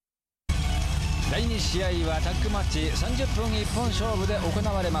第2試合はタッグマッチ30分一本勝負で行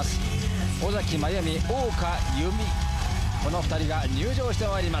われます。尾崎真由美、大岡由美、この2人が入場して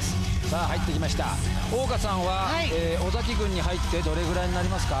まいります。さあ入ってきました。大岡さんは、尾崎軍に入ってどれぐらいになり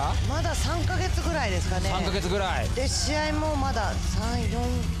ますか？まだ3ヶ月ぐらいですかね。3ヶ月ぐらいで、試合もまだ3、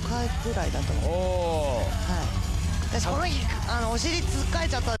4回ぐらいだと思う。はい。で、この日お尻つっかえ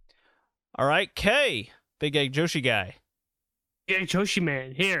ちゃった。 Alright, K, Big Egg Joshi guy. Yeah, Joshi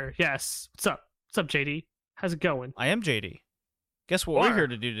man, here, yes. What's up? What's up, JD? How's it going? I am JD. Guess what we're here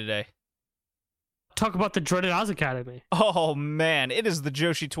to do today? Talk about the dreaded Oz Academy. Oh, man, it is the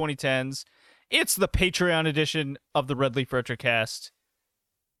Joshi 2010s. It's the Patreon edition of the Red Leaf Retrocast.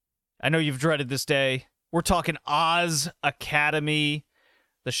 I know you've dreaded this day. We're talking Oz Academy.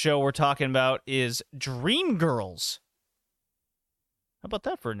 The show we're talking about is Dream Girls. How about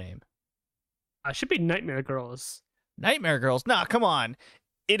that for a name? Should be Nightmare Girls. Nightmare Girls? Nah, come on.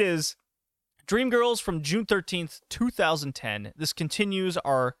 It is Dream Girls from June 13th, 2010. This continues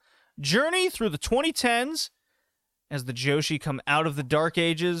our journey through the 2010s as the Joshi come out of the Dark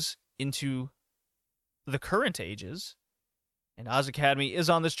Ages into the current ages. And Oz Academy is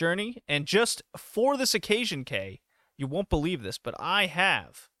on this journey. And just for this occasion, Kay, you won't believe this, but I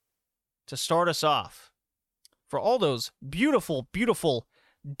have, to start us off, for all those beautiful, beautiful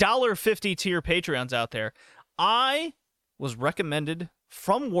 $1.50 tier Patreons out there, I was recommended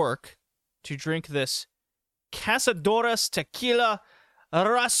from work to drink this Cazadores Tequila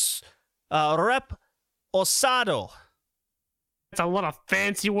Rep Osado. It's a lot of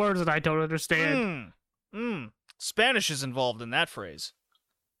fancy words that I don't understand. Spanish is involved in that phrase.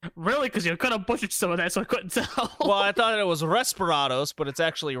 Really? Because you could have butchered some of that, so I couldn't tell. Well, I thought it was Respirados, but it's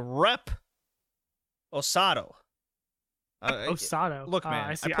actually Rep Osado. Osado. Look,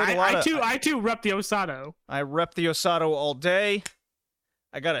 man, I see. I too rep the Osado. I rep the Osado all day.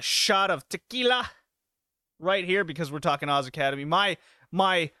 I got a shot of tequila right here because we're talking Oz Academy.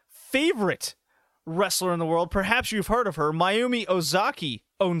 My favorite wrestler in the world, perhaps you've heard of her, Mayumi Ozaki,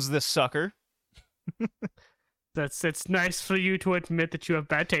 owns this sucker. It's nice for you to admit that you have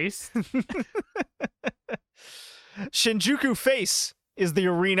bad taste. Shinjuku Face is the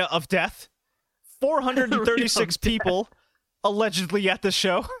arena of death. 436 people allegedly at the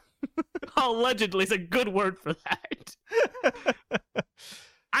show. Allegedly is a good word for that.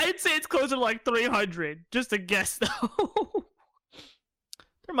 I'd say it's closer to like 300. Just a guess, though.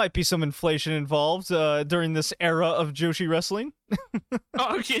 There might be some inflation involved during this era of Joshi wrestling.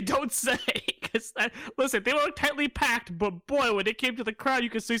 Oh, you don't say. Listen, they were tightly packed, but boy, when it came to the crowd, you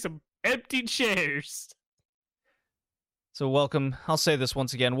could see some empty chairs. So welcome, I'll say this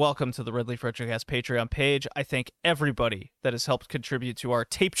once again, welcome to the Red Leaf Retrocast Patreon page. I thank everybody that has helped contribute to our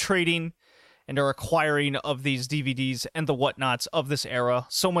tape trading and our acquiring of these DVDs and the whatnots of this era.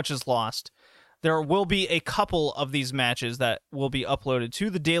 So much is lost. There will be a couple of these matches that will be uploaded to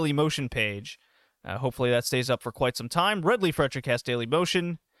the Daily Motion page. Hopefully that stays up for quite some time. Red Leaf Retrocast Daily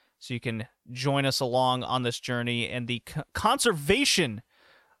Motion, so you can join us along on this journey and the conservation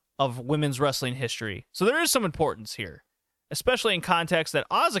of women's wrestling history. So there is some importance here, especially in context that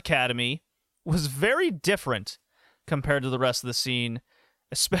Oz Academy was very different compared to the rest of the scene,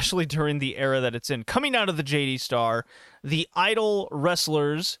 especially during the era that it's in. Coming out of the JD Star, the idol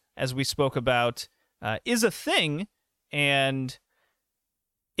wrestlers, as we spoke about, is a thing, and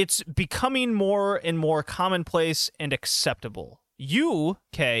it's becoming more and more commonplace and acceptable. You,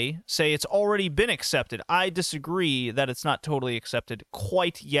 Kay, say it's already been accepted. I disagree that it's not totally accepted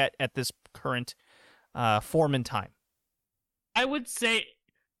quite yet at this current form and time. I wouldn't say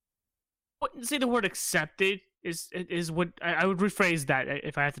the word accepted is what I would rephrase that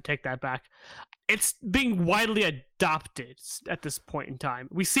if I had to take that back. It's being widely adopted at this point in time.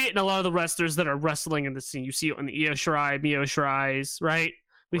 We see it in a lot of the wrestlers that are wrestling in the scene. You see it on the Io Shirai, Mio Shirai's, right?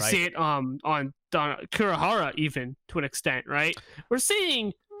 We see it on Kurihara even to an extent, right? We're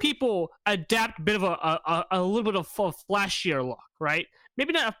seeing people adapt a bit of a little bit of a flashier look, right?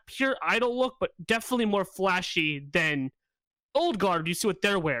 Maybe not a pure idol look, but definitely more flashy than old guard. You see what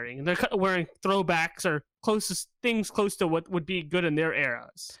they're wearing. They're wearing throwbacks or things close to what would be good in their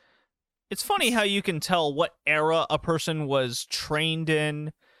eras. It's funny how you can tell what era a person was trained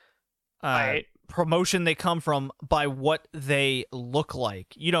in, right. Promotion they come from by what they look like.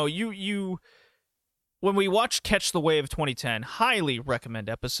 You know, you when we watched Catch the Wave 2010, highly recommend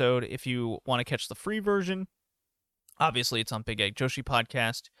episode if you want to catch the free version. Obviously, it's on Big Egg Joshi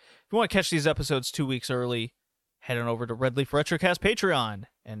Podcast. If you want to catch these episodes 2 weeks early, head on over to Red Leaf Retrocast Patreon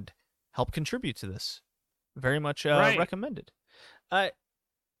and help contribute to this. Very much recommended.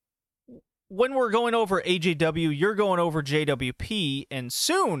 When we're going over AJW, you're going over JWP, and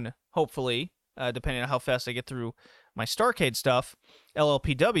soon, hopefully, depending on how fast I get through my Starcade stuff,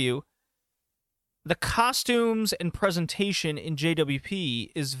 LLPW, the costumes and presentation in JWP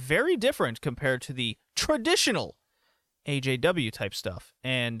is very different compared to the traditional AJW type stuff.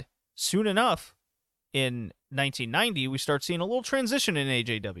 And soon enough, in 1990, we start seeing a little transition in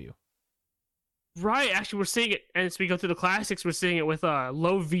AJW. Right, actually, we're seeing it, and as we go through the classics, we're seeing it with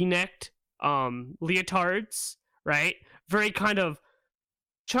low V-necked leotards, right? Very kind of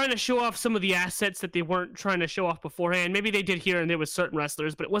trying to show off some of the assets that they weren't trying to show off beforehand. Maybe they did here and there with certain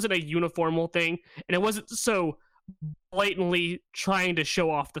wrestlers, but it wasn't a uniformal thing, and it wasn't so blatantly trying to show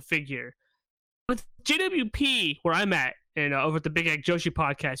off the figure. With JWP, where I'm at, and over at the Big Egg Joshi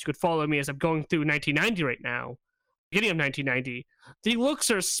podcast, you could follow me as I'm going through 1990 right now, beginning of 1990, the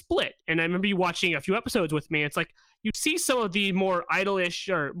looks are split. And I remember you watching a few episodes with me. It's like you see some of the more idolish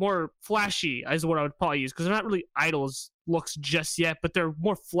or more flashy is what I would probably use, because they're not really idols looks just yet, but they're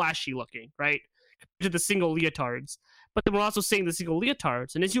more flashy looking, right? To the single leotards. But then we're also seeing the single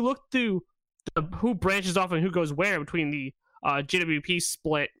leotards. And as you look through who branches off and who goes where between the JWP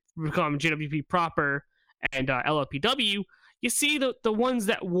split, become JWP proper, and LLPW, you see the ones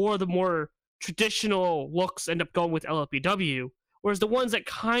that wore the more traditional looks end up going with LLPW, whereas the ones that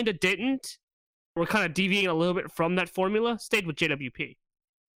kind of didn't, were kind of deviating a little bit from that formula, stayed with JWP.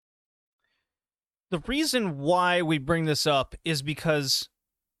 The reason why we bring this up is because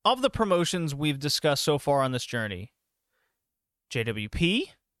of the promotions we've discussed so far on this journey. JWP,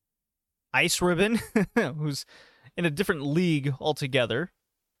 Ice Ribbon, who's in a different league altogether.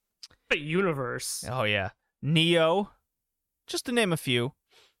 The universe. Oh, yeah. Neo, just to name a few.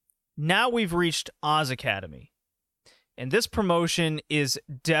 Now we've reached Oz Academy. And this promotion is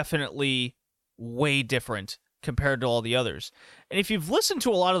definitely way different compared to all the others. And if you've listened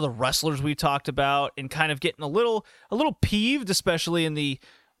to a lot of the wrestlers we talked about and kind of getting a little peeved, especially in the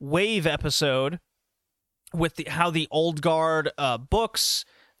Wave episode, with how the old guard books,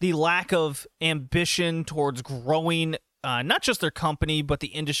 the lack of ambition towards growing not just their company, but the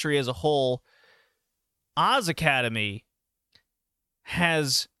industry as a whole, Oz Academy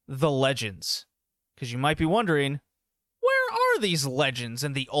has the legends. Because you might be wondering, where are these legends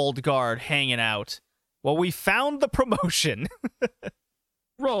and the old guard hanging out? Well, we found the promotion.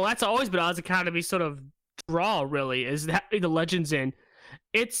 Bro, that's always been Oz Academy's sort of draw, really, is having the legends in.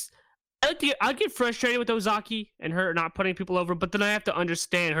 I get frustrated with Ozaki and her not putting people over, but then I have to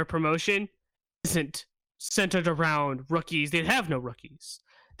understand her promotion isn't centered around rookies. They have no rookies.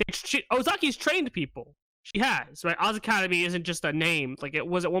 Ozaki's trained people. She has, right? Oz Academy isn't just a name. Like, it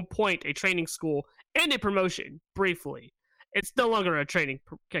was at one point a training school and a promotion, briefly. It's no longer a training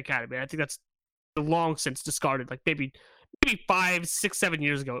academy. I think that's long since discarded. Like, maybe 5, 6, 7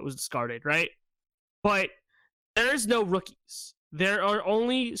 years ago it was discarded, right? But there's no rookies. There are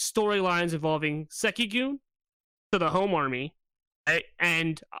only storylines involving Sekigun to the home army, right?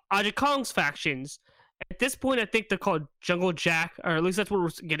 And Aja Kong's factions. At this point, I think they're called Jungle Jack, or at least that's what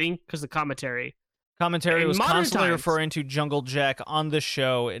we're getting because the commentary. Commentary was constantly referring to Jungle Jack on the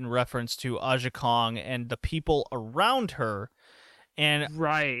show in reference to Aja Kong and the people around her. And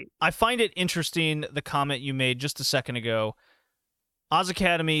right. I find it interesting, the comment you made just a second ago. Oz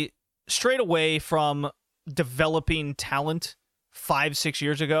Academy, straight away from developing talent 5-6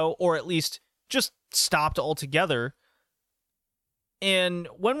 years ago, or at least just stopped altogether. And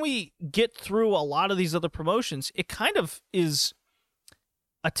when we get through a lot of these other promotions, it kind of is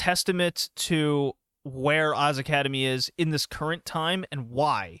a testament to where Oz Academy is in this current time and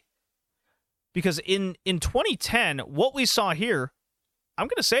why. Because in 2010, what we saw here, I'm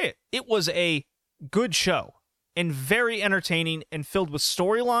going to say it was a good show and very entertaining and filled with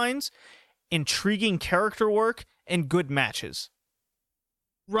storylines, intriguing character work, and good matches.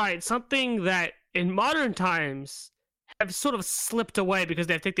 Right, something that in modern times have sort of slipped away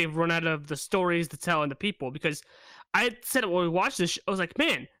because I think they've run out of the stories to tell and the people. Because I said it when we watched this, I was like,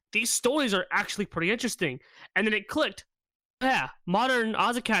 man, these stories are actually pretty interesting. And then it clicked. Yeah, modern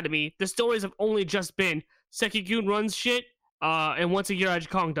Oz Academy, the stories have only just been Sekigun runs shit, and once a year Aja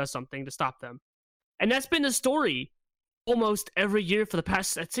Kong does something to stop them. And that's been the story almost every year for the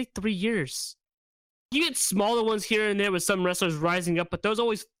past, I'd say, 3 years. You get smaller ones here and there with some wrestlers rising up, but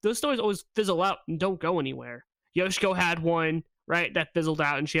those stories always fizzle out and don't go anywhere. Yoshiko had one, right, that fizzled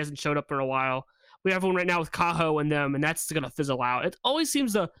out and she hasn't showed up for a while. We have one right now with Kaho and them, and that's going to fizzle out. It always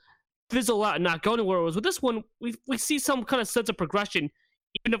seems to fizzle out and not go anywhere. Whereas with this one, we see some kind of sense of progression.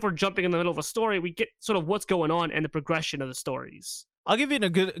 Even if we're jumping in the middle of a story, we get sort of what's going on and the progression of the stories. I'll give you a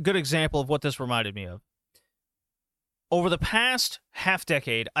good example of what this reminded me of. Over the past half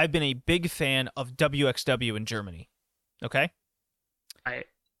decade, I've been a big fan of WXW in Germany. Okay?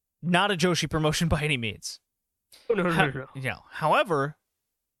 Not a Joshi promotion by any means. No. However,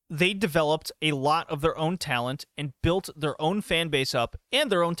 they developed a lot of their own talent and built their own fan base up and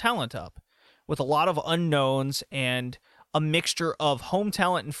their own talent up with a lot of unknowns and a mixture of home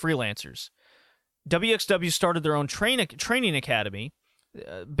talent and freelancers. WXW started their own training academy,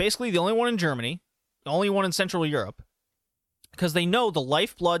 basically the only one in Germany, the only one in Central Europe, because they know the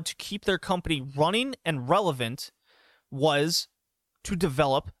lifeblood to keep their company running and relevant was to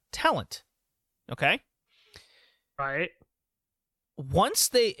develop talent. Okay? Right. Once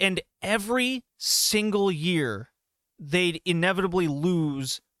and every single year, they'd inevitably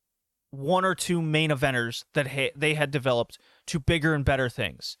lose one or two main eventers that they had developed to bigger and better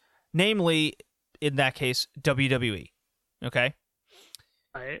things. Namely, in that case, WWE. Okay?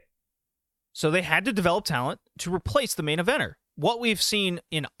 Right. So they had to develop talent to replace the main eventer. What we've seen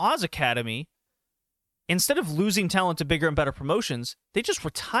in Oz Academy, instead of losing talent to bigger and better promotions, they just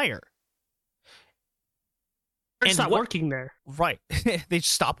retire. They're not working there. Right. They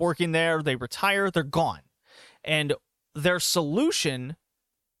stop working there, they retire, they're gone. And their solution,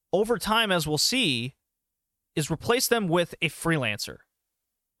 over time, as we'll see, is replace them with a freelancer.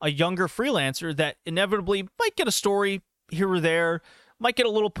 A younger freelancer that inevitably might get a story here or there, might get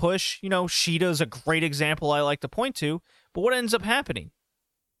a little push. You know, Sheeta's a great example I like to point to. But what ends up happening?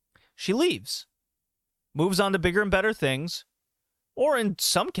 She leaves, moves on to bigger and better things, or in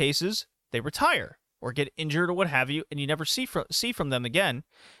some cases, they retire or get injured or what have you, and you never see from them again.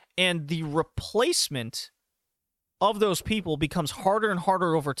 And the replacement of those people becomes harder and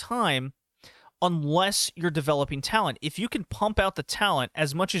harder over time unless you're developing talent. If you can pump out the talent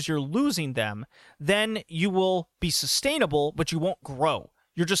as much as you're losing them, then you will be sustainable, but you won't grow.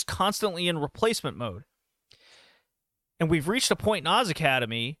 You're just constantly in replacement mode. And we've reached a point in Oz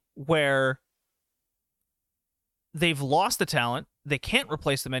Academy where they've lost the talent, they can't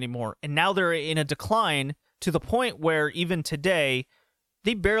replace them anymore, and now they're in a decline to the point where even today,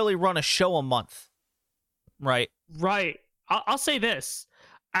 they barely run a show a month. Right? Right. I'll say this.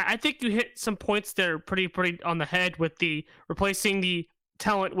 I think you hit some points there pretty on the head with the replacing the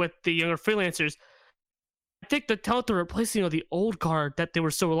talent with the younger freelancers. I think the talent they're replacing are the old guard that they were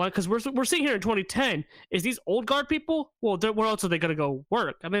so reliant, because we're seeing here in 2010 is these old guard people. Well, where else are they going to go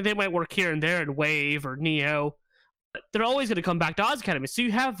work? I mean, they might work here and there in Wave or Neo, but they're always going to come back to Oz Academy. So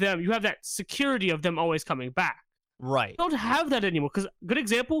you have them, you have that security of them always coming back. Right. You don't have that anymore. Because good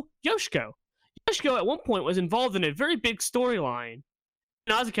example, Yoshiko. Yoshiko at one point was involved in a very big storyline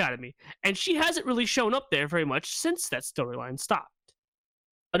in Oz Academy, and she hasn't really shown up there very much since that storyline stopped.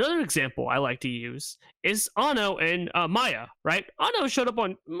 Another example I like to use is Ano and Maya, right? Ano showed up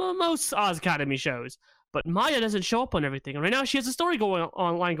on most Oz Academy shows, but Maya doesn't show up on everything. And right now she has a story going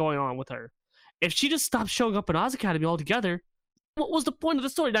on with her. If she just stopped showing up in Oz Academy altogether, what was the point of the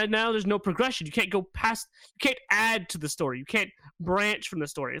story? Now there's no progression. You can't go past, you can't add to the story. You can't branch from the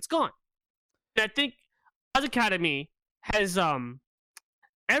story. It's gone. And I think Oz Academy has,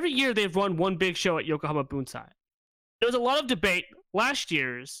 every year they've run one big show at Yokohama Bunsai. There was a lot of debate last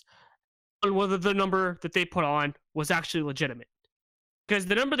year's on whether the number that they put on was actually legitimate. Because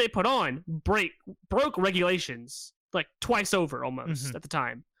the number they put on broke regulations like twice over almost at the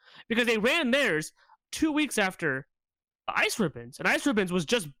time. Because they ran theirs 2 weeks after Ice Ribbons. And Ice Ribbons was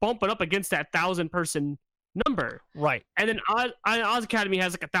just bumping up against that 1,000-person number. Right. And then Oz Academy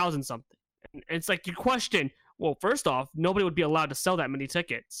has like 1,000 something. And it's like you question, well, first off, nobody would be allowed to sell that many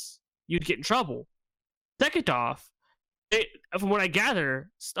tickets. You'd get in trouble. Second off, from what I gather,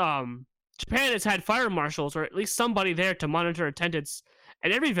 Japan has had fire marshals or at least somebody there to monitor attendance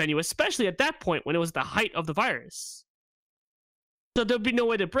at every venue, especially at that point when it was the height of the virus. So there'd be no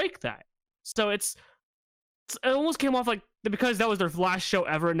way to break that. So it almost came off like because that was their last show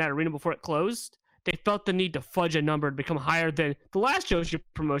ever in that arena before it closed, they felt the need to fudge a number to become higher than the last Joshi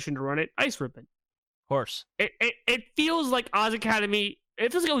promotion to run it, Ice Ribbon. Of course. It feels like Oz Academy,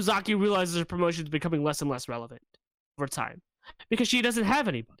 it feels like Ozaki realizes her promotion is becoming less and less relevant over time because she doesn't have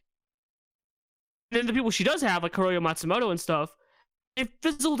anybody. And then the people she does have, like Hiroyo Matsumoto and stuff, it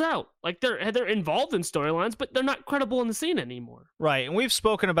fizzled out. Like they're involved in storylines, but they're not credible in the scene anymore. Right, and we've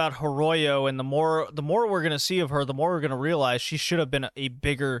spoken about Hiroyo, and the more we're going to see of her, the more we're going to realize she should have been a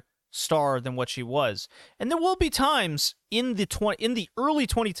bigger star than what she was. And there will be times in the early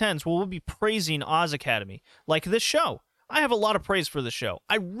 2010s where we'll be praising Oz Academy, like this show. I have a lot of praise for the show.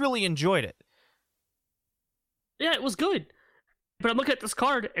 I really enjoyed it. Yeah, it was good. But I'm looking at this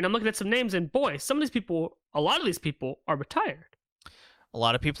card, and I'm looking at some names, and boy, a lot of these people are retired. A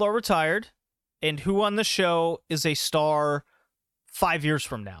lot of people are retired, and who on the show is a star 5 years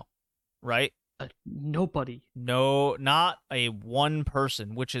from now, right? Nobody. No, not a one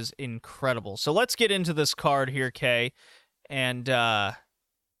person, which is incredible. So let's get into this card here, Kay. And do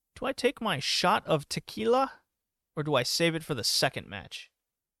I take my shot of tequila or do I save it for the second match?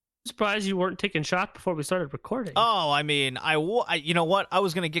 I'm surprised you weren't taking shots before we started recording. Oh, I mean, you know what? I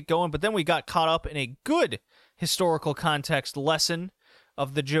was going to get going, but then we got caught up in a good historical context lesson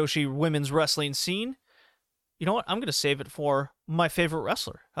of the Joshi women's wrestling scene. You know what? I'm going to save it for my favorite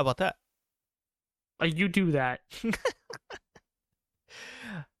wrestler. How about that? You do that.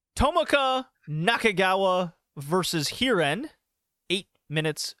 Tomoka Nakagawa versus Hiren. 8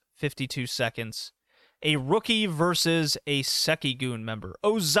 minutes, 52 seconds. A rookie versus a Sekigun member.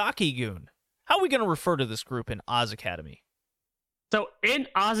 Ozaki-gun. How are we going to refer to this group in Oz Academy? So in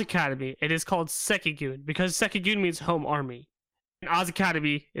Oz Academy, it is called Sekigun because Sekigun means home army. And Oz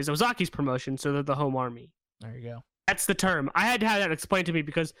Academy is Ozaki's promotion, so they're the home army. There you go. That's the term. I had to have that explained to me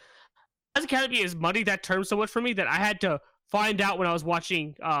because Oz Academy has muddied that term so much for me that I had to find out when I was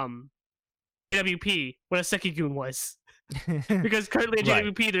watching JWP what a Sekigun was. Because currently in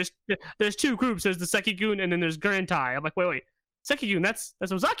JWP there's two groups. There's the Sekigun and then there's Gurentai. I'm like, wait. Sekigun, that's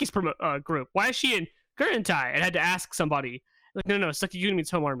Ozaki's group. Why is she in Gurentai? And I had to ask somebody. Like, no, Sekigun means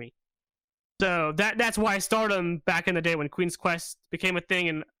home army. So that's why Stardom back in the day when Queen's Quest became a thing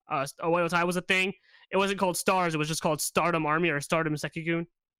and Oedo was a thing, it wasn't called Stars, it was just called Stardom Army or Stardom Sekigun.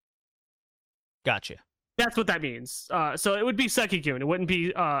 Gotcha. That's what that means. So it would be Sekigun. It wouldn't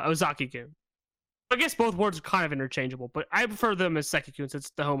be Ozaki-gun. I guess both words are kind of interchangeable, but I prefer them as Sekigun since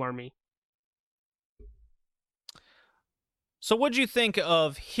it's the home army. So what'd you think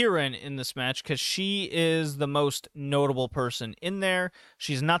of Hiren in this match? Because she is the most notable person in there.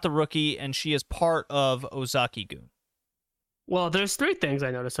 She's not the rookie, and she is part of Ozaki-gun. Well, there's 3 things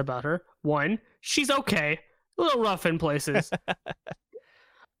I noticed about her. 1, she's okay. A little rough in places.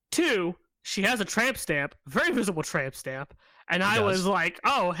 2, she has a tramp stamp. Very visible tramp stamp. And I was like,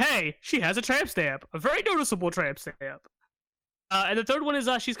 oh, hey, she has a tramp stamp. A very noticeable tramp stamp. And the 3rd one is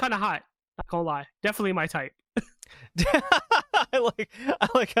she's kind of hot. Not gonna lie. Definitely my type. I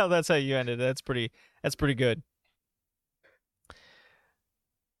like how that's how you ended. That's pretty good.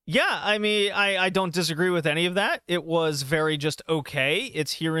 Yeah, I mean, I don't disagree with any of that. It was very just okay.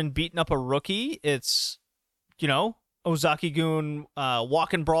 It's Hiren beating up a rookie. It's, Ozaki-gun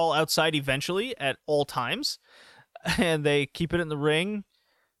walk and brawl outside eventually at all times. And they keep it in the ring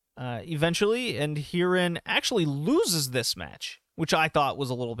eventually. And Hiren actually loses this match, which I thought was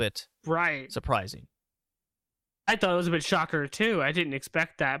a little bit surprising. I thought it was a bit shocker, too. I didn't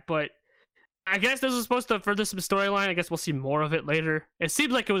expect that, but I guess this was supposed to further some storyline. I guess we'll see more of it later. It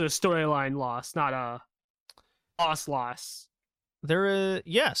seems like it was a storyline loss, not a loss. There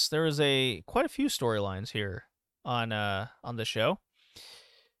is quite a few storylines here on the show.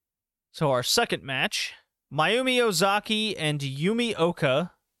 So our second match, Mayumi Ozaki and Yumi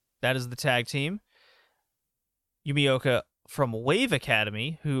Oka, that is the tag team. Yumi Oka from Wave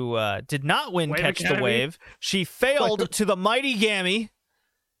Academy, who did not win Catch the Wave. She failed to the Mighty Gammy.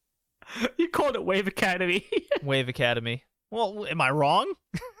 You called it Wave Academy. Wave Academy. Well, am I wrong?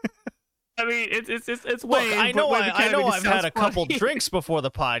 I mean, it's Look, Wave. I know I've had a couple funny. drinks before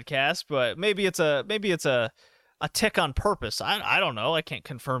the podcast, but maybe it's a tick on purpose. I don't know. I can't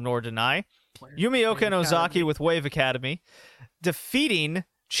confirm nor deny. Yumi Oka and Ozaki with Wave Academy defeating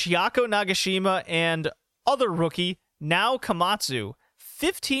Chiako Nagashima and other rookie Nao Komatsu.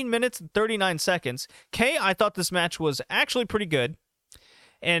 15 minutes and 39 seconds. Kay, I thought this match was actually pretty good.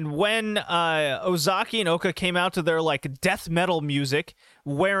 And when Ozaki and Oka came out to their death metal music,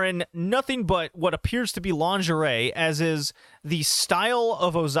 wearing nothing but what appears to be lingerie, as is the style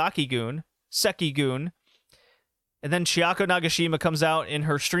of Ozaki-gun, Sekigun, and then Chiako Nagashima comes out in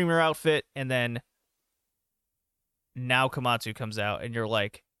her streamer outfit, and then Nao Komatsu comes out, and you're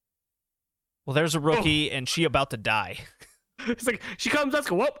like, well, there's a rookie, and she about to die. It's like, she comes out,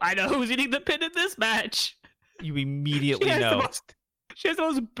 whoop, I know who's eating the pin in this match. You immediately know. She has the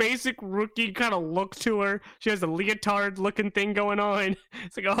most basic rookie kind of look to her. She has a leotard-looking thing going on.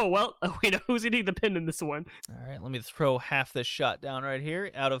 It's like, oh, well, we know who's eating the pin in this one. All right, let me throw half this shot down right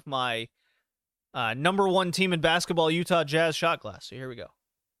here out of my number 1 team in basketball, Utah Jazz shot glass. So here we go.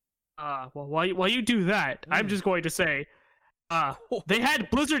 Well, while you do that, I'm just going to say, they had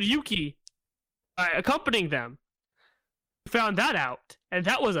Blizzard Yuki accompanying them. Found that out, and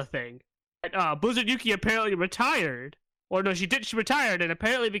that was a thing. Blizzard Yuki apparently retired. Or no, she retired and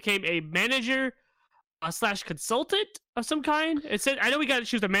apparently became a manager / consultant of some kind. It said, I know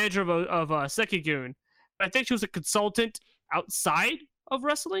she was a manager of Sekigun, but I think she was a consultant outside of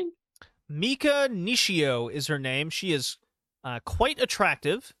wrestling. Mika Nishio is her name. She is quite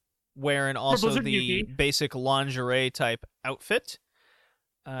attractive. wearing also Blizzard the Yuki. basic lingerie type outfit.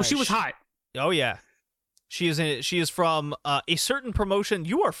 Well, she was hot. Oh yeah, she is from a certain promotion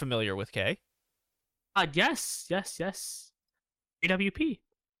you are familiar with, Kay. Yes. AWP.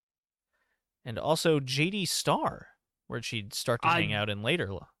 And also JD Star, where she'd start to hang out in later.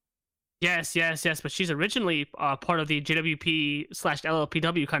 Yes. But she's originally part of the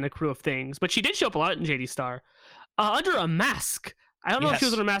JWP/LLPW kind of crew of things. But she did show up a lot in JD Star, under a mask. I don't know if she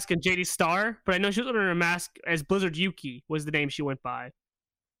was under a mask in JD Star, but I know she was under a mask as Blizzard Yuki was the name she went by.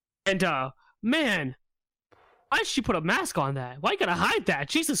 And man, why did she put a mask on that? Why you gotta hide that?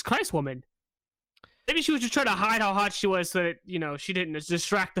 Jesus Christ, woman. Maybe she was just trying to hide how hot she was so that, she didn't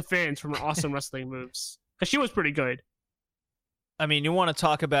distract the fans from her awesome wrestling moves. Because she was pretty good. I mean, you want to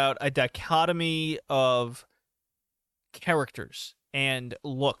talk about a dichotomy of characters and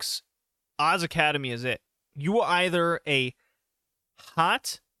looks. Oz Academy is it. You are either a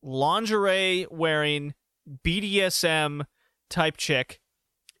hot, lingerie-wearing, BDSM type chick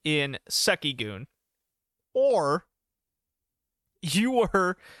in Sekigun, or you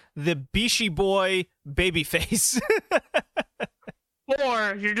were the Bishi boy babyface.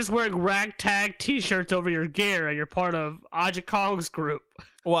 Or you're just wearing ragtag t-shirts over your gear and you're part of Aja Kong's group.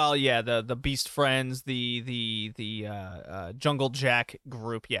 Well, yeah, the Beast Friends, the Jungle Jack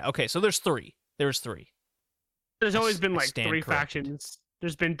group. Yeah, okay, so there's three. There's always been like three corrected. factions.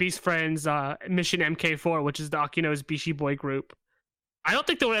 There's been Beast Friends, Mission MK4, which is the Akino's Bishi boy group. I don't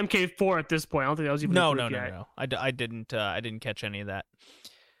think they were MK4 at this point. I don't think that was even No. yet. I didn't catch any of that.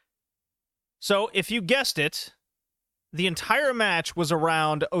 So if you guessed it, the entire match was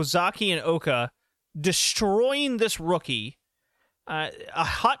around Ozaki and Oka destroying this rookie. A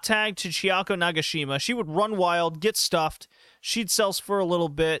hot tag to Chiako Nagashima. She would run wild, get stuffed. She'd sell for a little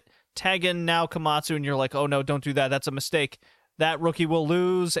bit, tag in Nao Komatsu, and you're like, oh no, don't do that. That's a mistake. That rookie will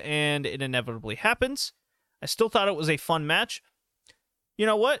lose, and it inevitably happens. I still thought it was a fun match. You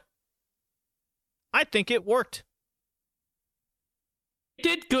know what? I think it worked. It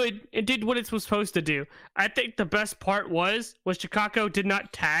did good. It did what it was supposed to do. I think the best part was Chicago did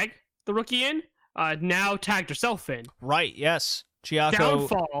not tag the rookie in. Now tagged herself in. Right, yes. Chiako.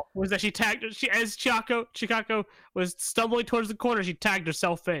 Downfall was that as Chicago was stumbling towards the corner, she tagged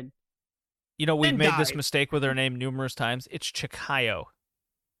herself in. You know, we've and made this died. mistake with her name numerous times. It's Chikayo.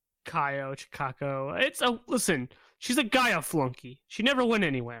 Chicago. Listen, she's a Gaia flunky. She never went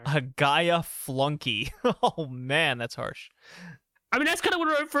anywhere. A Gaia flunky. Oh, man, that's harsh. I mean, that's kind of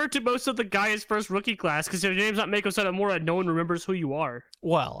what I refer to most of the Gaia's first rookie class, because if your name's not Mako Satomura, no one remembers who you are.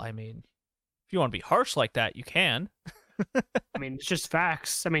 Well, I mean, if you want to be harsh like that, you can. I mean, it's just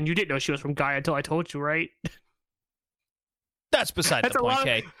facts. I mean, you didn't know she was from Gaia until I told you, right? That's beside the point,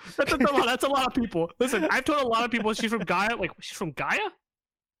 Kay. That's a lot of people. Listen, I've told a lot of people she's from Gaia. Like, she's from Gaia?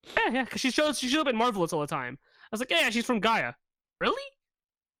 Yeah, because she shows up in Marvelous all the time. I was like, yeah, she's from Gaia. Really?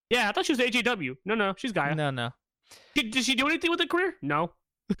 Yeah, I thought she was AJW. No, she's Gaia. No. Did she do anything with her career? No.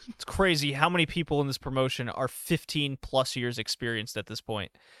 It's crazy how many people in this promotion are 15 plus years experienced at this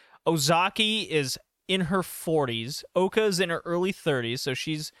point. Ozaki is in her 40s. Oka's in her early 30s, so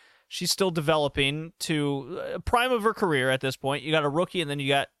she's still developing to prime of her career at this point. You got a rookie, and then you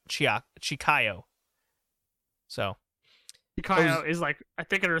got Chikayo. So Chikayo is like, I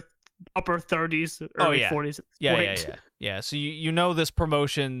think in her upper 30s, early 40s. Yeah. So you know this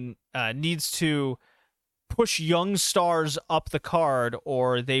promotion needs to push young stars up the card,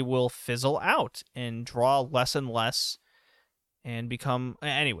 or they will fizzle out and draw less and less and become.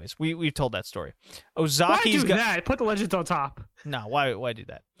 Anyways, we've told that story. Ozaki's got that. Put the legends on top. No, why do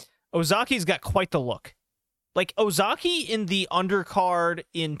that? Ozaki's got quite the look. Like, Ozaki in the undercard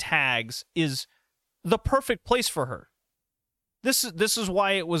in tags is the perfect place for her. This is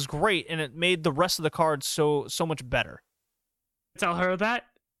why it was great, and it made the rest of the card so much better. Tell her that.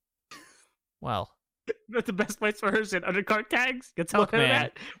 Well, that's the best place for her is in undercard tags. You tell her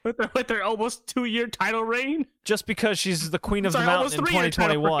that with her almost 2-year title reign. Just because she's the queen of the mountain in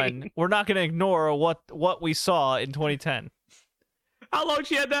 2021, we're not going to ignore what we saw in 2010. How long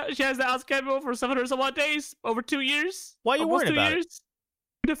she had that? She has the house schedule for 700 some odd days, over 2 years. Why are you worried about it?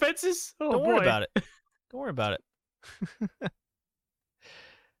 2 defenses. Oh, Don't worry about it. Don't worry about it.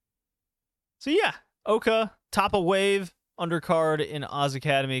 So yeah, Oka, top of wave, undercard in Oz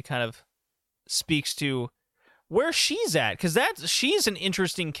Academy, kind of speaks to where she's at, because she's an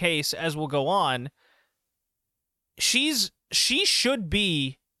interesting case as we'll go on. She should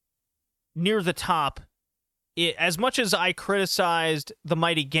be near the top. As much as I criticized the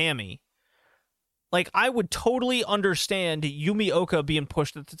Mighty Gami, like, I would totally understand Yumi Oka being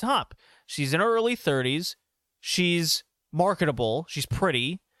pushed at the top. She's in her early 30s. She's marketable. She's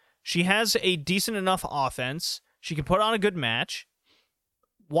pretty. She has a decent enough offense. She can put on a good match.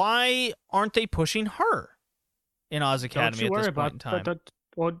 Why aren't they pushing her in Oz Academy at this point in time?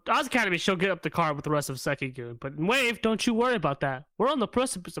 Well, Oz Academy, she'll get up the card with the rest of Sekigun. But in Wave, don't you worry about that. We're on the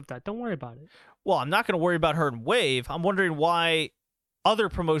precipice of that. Don't worry about it. Well, I'm not going to worry about her in Wave. I'm wondering why other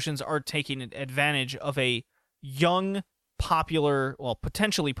promotions are taking advantage of a young, popular, well,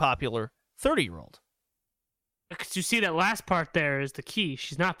 potentially popular 30-year-old. Because you see that last part there is the key.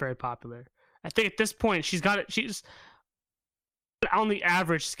 She's not very popular. I think at this point, she's on the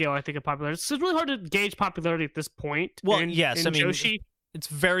average scale, I think, of popularity. It's really hard to gauge popularity at this point. Well, yes, I mean, Joshi. It's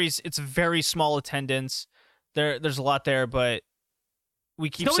very small attendance. There's a lot there, but we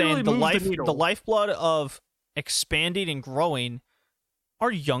keep saying really the lifeblood of expanding and growing are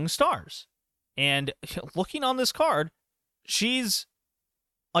young stars. And looking on this card, she's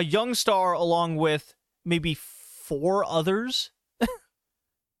a young star along with maybe 4 others.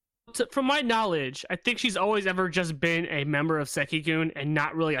 From my knowledge, I think she's always ever just been a member of Sekigun and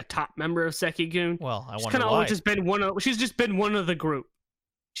not really a top member of Sekigun. Well, I wonder why. She's kind of always just been she's just been one of the group.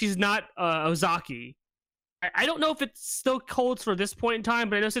 She's not Ozaki. I don't know if it still holds for this point in time,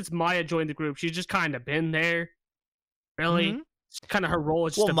 but I know since Maya joined the group, she's just kind of been there. Really? Mm-hmm. Kind of her role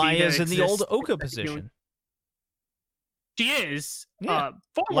is just to Maya's be in the old Oka position. She is. Yeah.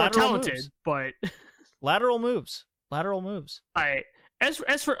 Far more talented, but... Lateral moves. All right.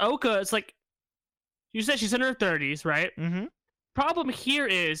 As for Oka, it's like... You said she's in her 30s, right? Mm-hmm. Problem here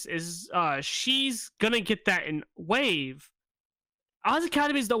is she's gonna get that in Wave. Oz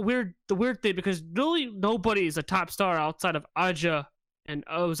Academy is the weird thing because really nobody is a top star outside of Aja and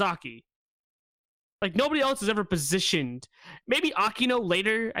Ozaki. Like nobody else is ever positioned. Maybe Akino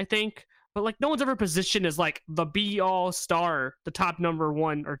later, I think, but like no one's ever positioned as like the be-all star, the top number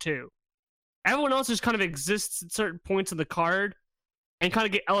 1 or 2. Everyone else just kind of exists at certain points in the card and kind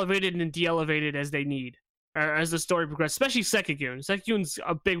of get elevated and de-elevated as they need, or as the story progresses. Especially Sekigun. Sekigun's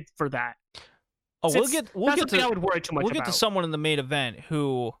big for that. Oh, we'll get I would worry too much We'll get to someone in the main event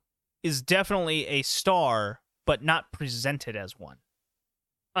who is definitely a star, but not presented as one.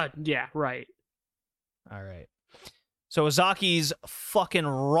 Yeah, right. All right. So Ozaki's fucking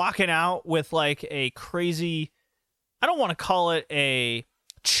rocking out with like a crazy, I don't want to call it a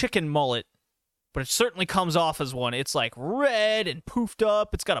chicken mullet, but it certainly comes off as one. It's like red and poofed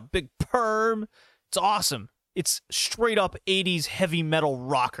up. It's got a big perm. It's awesome. It's straight up 80s heavy metal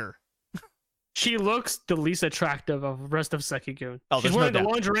rocker. She looks the least attractive of the rest of Sekigun. Oh, she's wearing the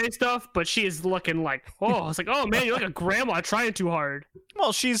lingerie stuff, but she is looking like, it's like, oh man, you're like a grandma trying too hard.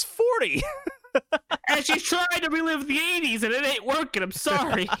 Well, she's 40. And she's trying to relive the 80s, and it ain't working. I'm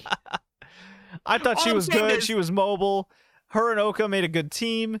sorry. I thought she was good. She was mobile. Her and Oka made a good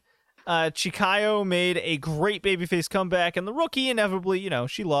team. Chikayo made a great babyface comeback, and the rookie inevitably,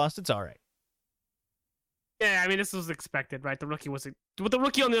 she lost. It's all right. Yeah, I mean, this was expected, right? The rookie wasn't... With the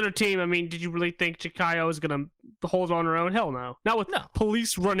rookie on the other team, I mean, did you really think Chikayo was going to hold on her own? Hell no. Not with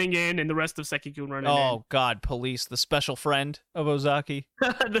Police running in and the rest of Sekigun running in. Oh, God, Police, the special friend of Ozaki.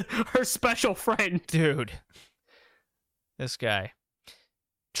 Her special friend. Dude. This guy.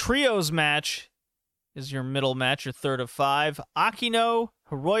 Trios match is your middle match, your third of 5. Akino,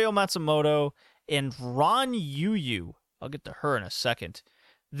 Hiroyo Matsumoto, and Ron Yuyu. I'll get to her in a second.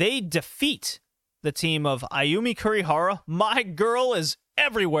 They defeat the team of Ayumi Kurihara. My girl is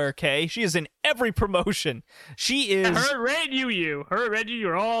everywhere, Kay. She is in every promotion. She is... Her and Red Yu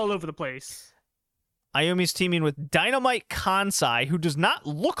are all over the place. Ayumi's teaming with Dynamite Kansai, who does not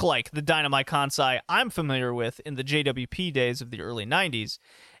look like the Dynamite Kansai I'm familiar with in the JWP days of the early 90s.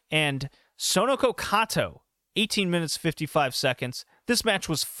 And Sonoko Kato, 18 minutes, 55 seconds. This match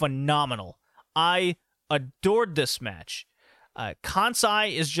was phenomenal. I adored this match.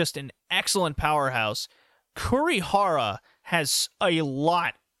 Kansai is just an excellent powerhouse. Kurihara has a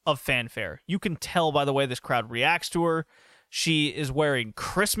lot of fanfare. You can tell by the way this crowd reacts to her. She is wearing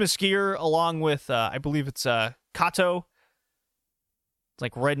Christmas gear along with, I believe it's Kato. It's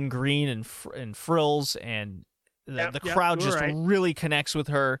like red and green and frills, and the crowd just really connects with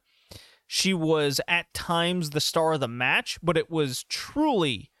her. She was at times the star of the match, but it was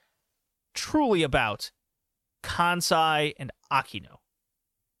truly about Kansai and Akino.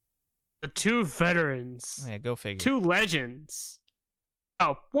 The 2 veterans. Yeah, go figure. 2 legends.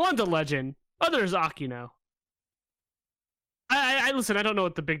 Oh, one's a legend. Other's Akino. I listen, I don't know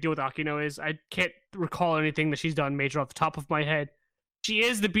what the big deal with Akino is. I can't recall anything that she's done major off the top of my head. She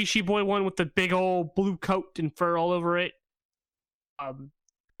is the Bishi Boy one with the big old blue coat and fur all over it.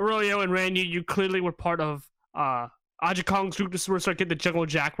 Arroyo and Randy, you clearly were part of Aja Kong's group to start getting the Jungle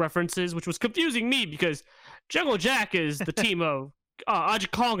Jack references, which was confusing me because Jungle Jack is the team of Aja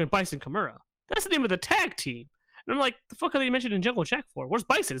Kong and Bison Kimura. That's the name of the tag team. And I'm like, the fuck are they mentioned in Jungle Jack for? Where's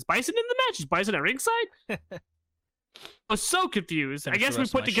Bison? Is Bison in the match? Is Bison at ringside? I was so confused. I guess we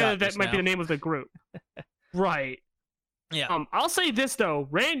put together that might be the name of the group. Right. Yeah. I'll say this though,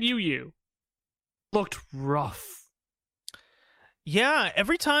 Ran Yu looked rough. Yeah,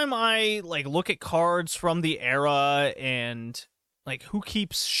 every time I look at cards from the era and who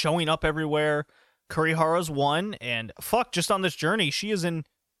keeps showing up everywhere, Kurihara's one, and just on this journey, she is in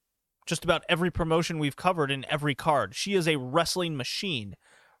just about every promotion we've covered in every card. She is a wrestling machine.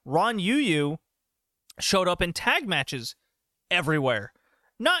 Ron Yu showed up in tag matches everywhere.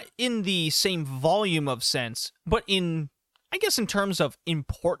 Not in the same volume of sense, but in terms of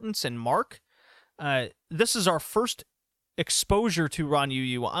importance and mark. This is our first exposure to Ron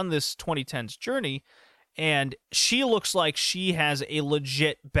Yu on this 2010s journey, and she looks like she has a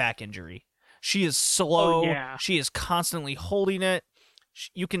legit back injury. She is slow. Oh, yeah. She is constantly holding it.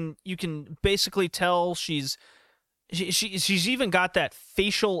 You can basically tell she's even got that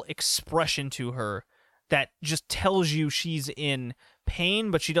facial expression to her that just tells you she's in pain,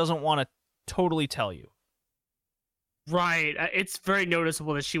 but she doesn't want to totally tell you. Right. It's very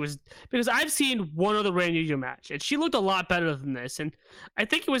noticeable that she was, because I've seen one other Ran Yu match, and she looked a lot better than this. And I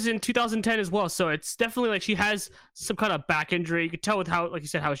think it was in 2010 as well. So it's definitely like she has some kind of back injury. You could tell with how, like you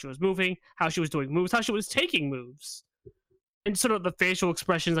said, how she was moving, how she was doing moves, how she was taking moves. And sort of the facial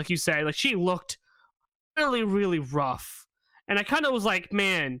expressions, like you say, like she looked really, really rough. And I kind of was like,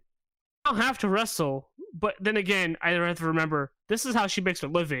 man, I don't have to wrestle. But then again, I have to remember, this is how she makes her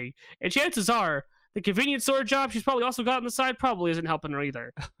living. And chances are, the convenience store job she's probably also got on the side probably isn't helping her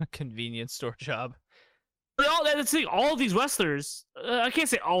either. A convenience store job. But all of these wrestlers, I can't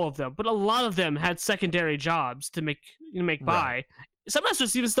say all of them, but a lot of them had secondary jobs to make by. Right. Some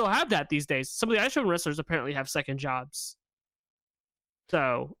wrestlers even still have that these days. Some of the Ice Ribbon wrestlers apparently have second jobs.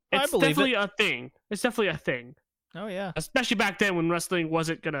 So it's definitely a thing. It's definitely a thing. Oh yeah. Especially back then when wrestling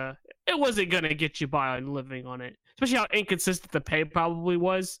wasn't gonna get you by on living on it. Especially how inconsistent the pay probably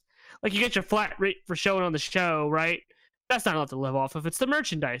was. Like, you get your flat rate for showing on the show, right? That's not enough to live off of. It's the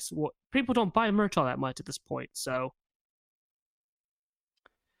merchandise. Well, people don't buy merch all that much at this point, so.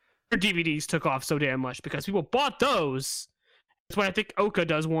 Her DVDs took off so damn much because people bought those. That's why I think Oka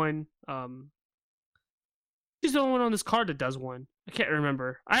does one. She's the only one on this card that does one. I can't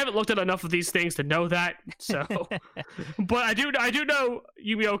remember. I haven't looked at enough of these things to know that, so. But I do know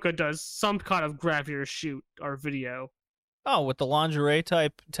Yumi Oka does some kind of graphier shoot or video. Oh, with the lingerie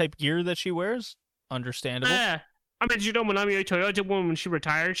type gear that she wears? Understandable. Yeah. I mean, you know, Manami Toyo did one when she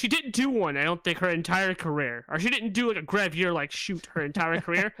retired. She didn't do one, I don't think, her entire career. Or she didn't do like a gravier shoot her entire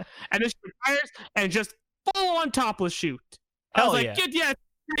career. And then she retires and just full on topless shoot. I was like, yeah,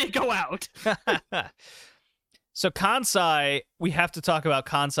 go out. So Kansai, we have to talk about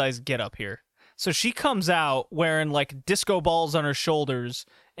Kansai's getup here. So she comes out wearing disco balls on her shoulders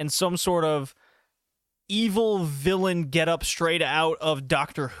and some sort of evil villain getup straight out of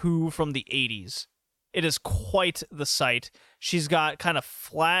Doctor Who from the 80s. It is quite the sight. She's got kind of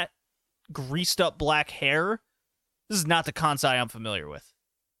flat, greased up black hair. This is not the Kansai I'm familiar with.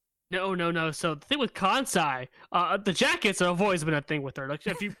 No. So the thing with Kansai, the jackets have always been a thing with her. Like,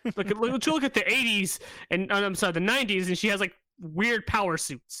 if you look at the 80s and I'm sorry, the 90s, and she has weird power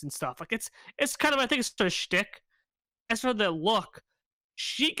suits and stuff. Like, it's kind of, I think it's her shtick. As for the look,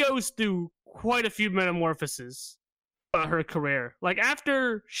 she goes through quite a few metamorphoses about her career. Like,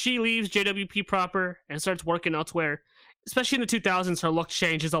 after she leaves JWP proper and starts working elsewhere, especially in the 2000s, her look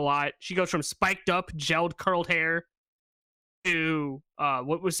changes a lot. She goes from spiked up, gelled, curled hair to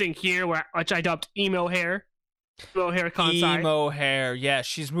what we're seeing here, which I dubbed emo hair. Emo hair Kansai. Emo hair, yeah.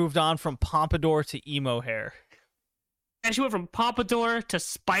 She's moved on from pompadour to emo hair. And she went from pompadour to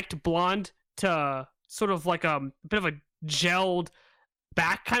spiked blonde to sort of like a bit of a gelled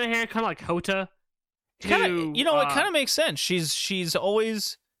back kind of hair, kind of like Hota. It kind of makes sense. She seems to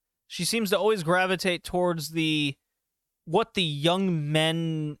always gravitate towards what the young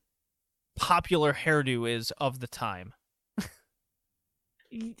men popular hairdo is of the time.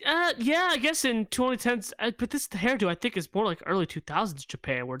 Yeah, I guess in 2010s, but this hairdo I think is more like early 2000s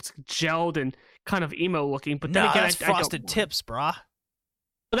Japan, where it's gelled and kind of emo looking. But then again, that's frosted tips, brah.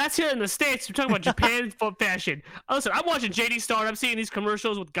 But that's here in the States. We're talking about Japan fashion. Listen, I'm watching JD Star and I'm seeing these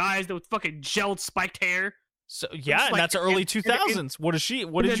commercials with guys with fucking gelled spiked hair. So yeah, and that's early 2000s. What did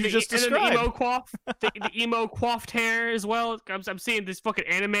you just describe? And the emo coif, the emo coiffed hair as well. I'm seeing this fucking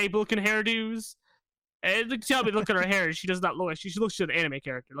anime looking hairdos. And tell me, look at her hair. She does not look like she looks like an anime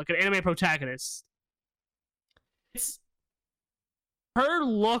character, like an anime protagonist. her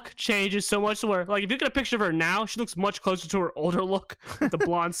look changes so much to where, like, if you get a picture of her now, she looks much closer to her older look with the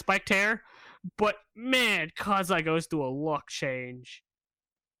blonde spiked hair. But man, Kaza goes through a look change.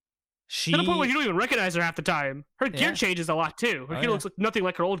 To the point where you don't even recognize her half the time. Her gear changes a lot too. Her gear looks like nothing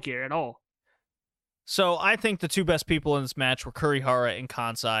like her old gear at all. So I think the two best people in this match were Kurihara and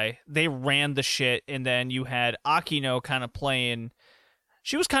Kansai. They ran the shit, and then you had Akino kind of playing.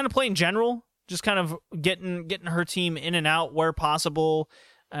 She was kind of playing general, just kind of getting her team in and out where possible,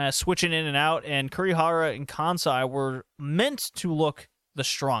 switching in and out. And Kurihara and Kansai were meant to look the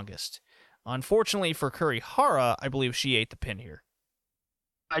strongest. Unfortunately for Kurihara, I believe she ate the pin here.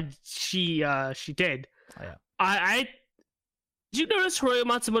 She did. Oh, yeah. I did you notice Hiroyo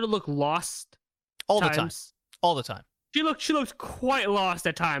Matsumoto look lost? All the time. She looked quite lost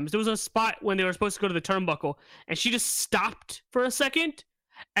at times. There was a spot when they were supposed to go to the turnbuckle, and she just stopped for a second,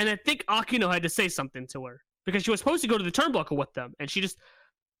 and I think Akino had to say something to her because she was supposed to go to the turnbuckle with them, and she just,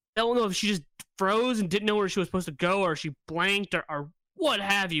 I don't know if she just froze and didn't know where she was supposed to go, or she blanked, or what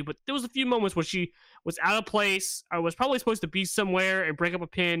have you. But there was a few moments where she was out of place, or was probably supposed to be somewhere and break up a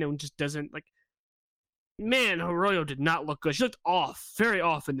pin, and just doesn't, like, man, Hiroyo did not look good. She looked off, very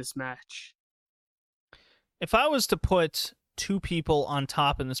off in this match. If I was to put two people on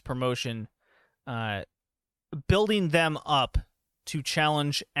top in this promotion, building them up to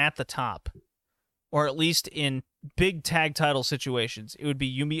challenge at the top, or at least in big tag title situations, it would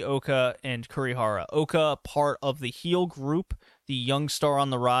be Yumi Oka and Kurihara. Oka, part of the heel group, the young star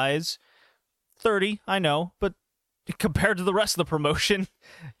on the rise. 30, I know, but compared to the rest of the promotion,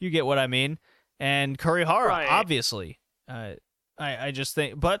 you get what I mean. And Kurihara, obviously. I just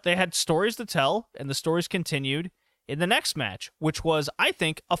think, but they had stories to tell, and the stories continued in the next match, which was, I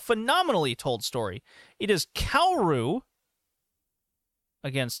think, a phenomenally told story. It is Kaoru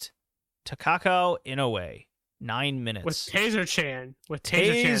against Takako Inoue. 9 minutes. With Taser-chan.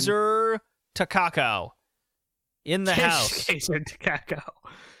 Taser Takako in the house. Taser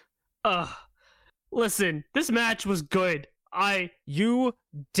Takako. Listen, this match was good. You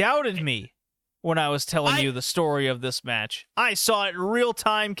doubted me when I was telling you the story of this match. I saw it in real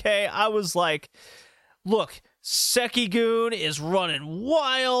time, Kay. I was like, look, Sekigun is running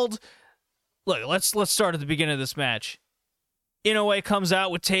wild. Look, let's start at the beginning of this match. Inoue comes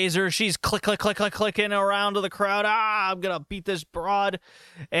out with Taser. She's clicking around to the crowd. I'm gonna beat this broad.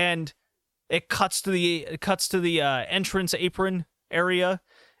 And it cuts to the entrance apron area.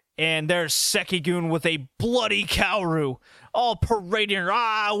 And there's Sekigun with a bloody Kaoru, all parading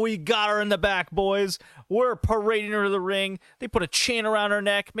her. We got her in the back, boys. We're parading her to the ring. They put a chain around her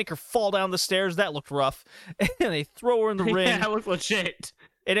neck, make her fall down the stairs. That looked rough. And they throw her in the ring. Yeah, that looked legit.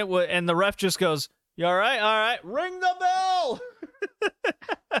 And the ref just goes, "You all right? All right. Ring the bell."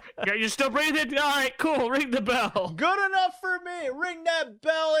 Yeah, you're still breathing? All right, cool. Ring the bell. Good enough for me. Ring that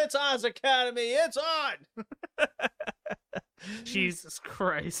bell. It's Oz Academy. It's on. Jesus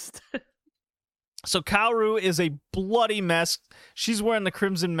Christ. So Kaoru is a bloody mess. She's wearing the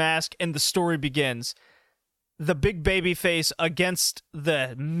crimson mask, and the story begins. The big baby face against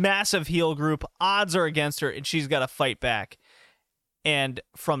the massive heel group. Odds are against her, and she's got to fight back. And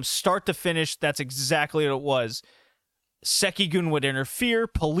from start to finish, that's exactly what it was. Sekigun would interfere.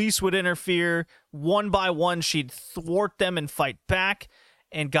 Police would interfere. One by one, she'd thwart them and fight back,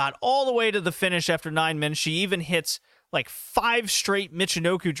 and got all the way to the finish after 9 minutes. She even hits like 5 straight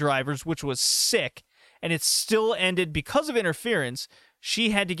Michinoku drivers, which was sick, and it still ended because of interference.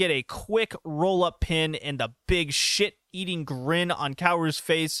 She had to get a quick roll-up pin, and the big shit-eating grin on Kaoru's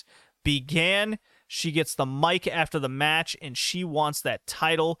face began. She gets the mic after the match, and she wants that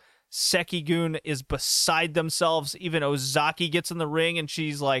title. Sekigun is beside themselves. Even Ozaki gets in the ring, and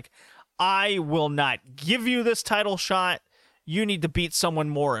she's like, I will not give you this title shot. You need to beat someone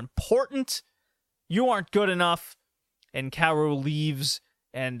more important. You aren't good enough. And Kaoru leaves,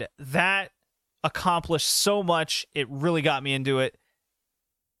 and that accomplished so much. It really got me into it.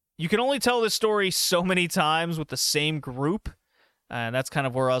 You can only tell this story so many times with the same group, and that's kind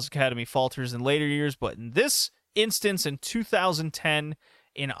of where Oz Academy falters in later years. But in this instance, in 2010,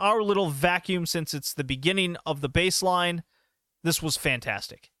 in our little vacuum, since it's the beginning of the baseline, this was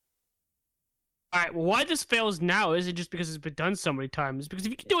fantastic. All right, well, why this fails now isn't just because it's been done so many times. Because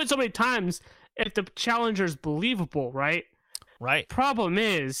if you can do it so many times, if the challenger is believable, right? Right. Problem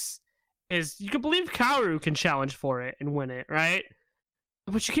is you can believe Kaoru can challenge for it and win it, right?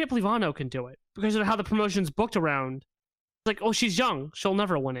 But you can't believe Ano can do it because of how the promotion's booked around. It's like, oh, she's young, she'll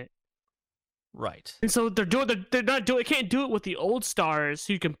never win it. Right. And so they can't do it with the old stars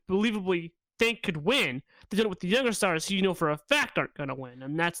who you can believably think could win. They're doing it with the younger stars who you know for a fact aren't gonna win,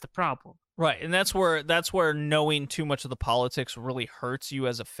 and that's the problem. Right, and that's where knowing too much of the politics really hurts you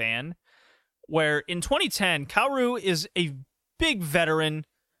as a fan. Where in 2010, Kaoru is a big veteran.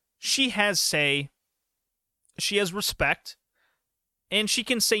 She has say, she has respect, and she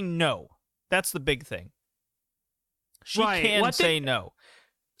can say no. That's the big thing. She can say no.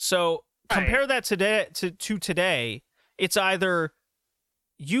 So compare that today to today. It's either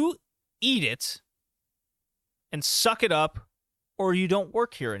you eat it and suck it up, or you don't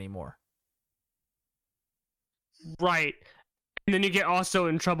work here anymore. Right. And then you get also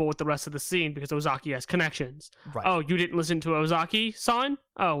in trouble with the rest of the scene because Ozaki has connections. Right. Oh, you didn't listen to Ozaki-san?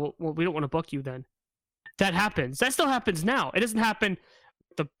 Oh, well, we don't want to book you then. That happens. That still happens now. It doesn't happen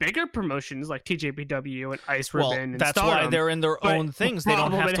with the bigger promotions like TJPW and Ice Ribbon and that's Stardom, why they're in their own things. They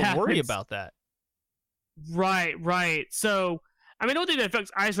don't have to worry about that. Right. So, I mean, the only thing that affects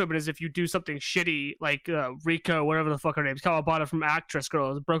Ice Ribbon is if you do something shitty like Rico, whatever the fuck her name is, Kawabata from Actress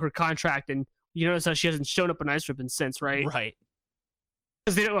Girl, broke her contract, and you notice how she hasn't shown up in Ice Ribbon since, right? Right.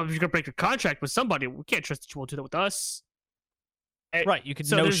 Because they don't know if you're gonna break a contract with somebody. We can't trust that you won't do that with us. Right, you could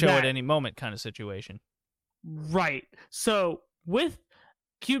So no-show there's at that. any moment kind of situation. Right. So with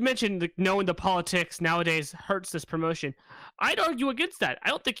you mentioned knowing the politics nowadays hurts this promotion. I'd argue against that. I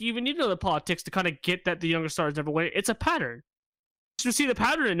don't think you even need to know the politics to kind of get that the younger stars never win. It's a pattern. You see the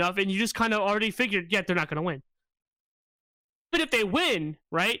pattern enough, and you just kind of already figured, yeah, they're not going to win. But if they win,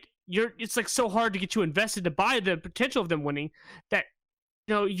 right, it's like so hard to get you invested to buy the potential of them winning that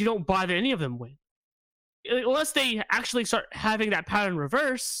you don't buy that any of them win. Unless they actually start having that pattern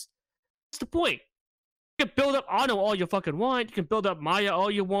reverse, what's the point? You can build up Ano all you fucking want. You can build up Maya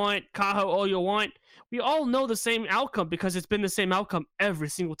all you want, Kaho all you want. We all know the same outcome because it's been the same outcome every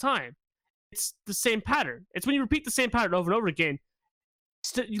single time. It's the same pattern. It's when you repeat the same pattern over and over again,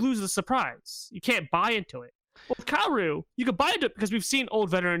 you lose the surprise. You can't buy into it. Well, with Kaoru, you can buy into it because we've seen old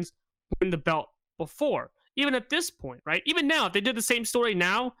veterans win the belt before. Even at this point, right? Even now, if they did the same story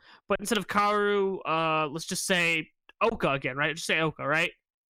now, but instead of Kaoru, let's just say Oka again, right? Just say Oka, right?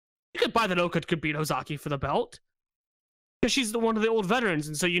 You could buy that Oka could beat Ozaki for the belt because she's one of the old veterans,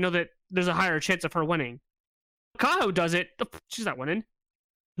 and so you know that there's a higher chance of her winning. Kaho does it, she's not winning.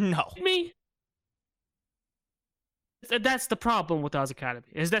 No. Me. That's the problem with Oz Academy,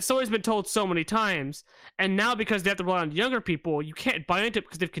 is that story's been told so many times, and now because they have to rely on younger people, you can't buy into it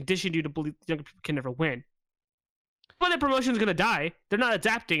because they've conditioned you to believe younger people can never win. But the promotion's gonna die. They're not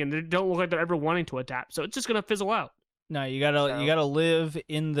adapting, and they don't look like they're ever wanting to adapt, so it's just gonna fizzle out. No, you gotta live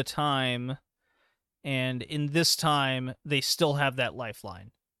in the time, and in this time, they still have that lifeline.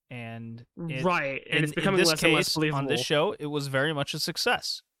 And Right, and it's becoming less and less believable. On this show, it was very much a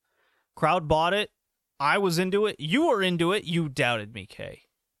success. Crowd bought it. I was into it. You were into it. You doubted me, Kay.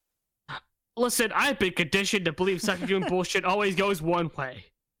 Listen, I've been conditioned to believe Sakugun bullshit always goes one way.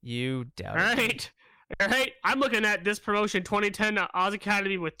 You doubted me. All right. I'm looking at this promotion 2010 Oz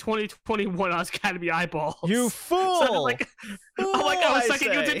Academy with 2021 Oz Academy eyeballs. You fool! So I'm like, oh,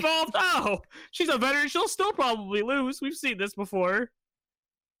 Sakugun's involved. Oh, she's a veteran. She'll still probably lose. We've seen this before.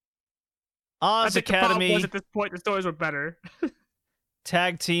 Oz The problem Academy was at this point the stories were better.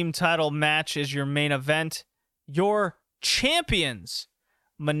 tag team title match is your main event. Your champions,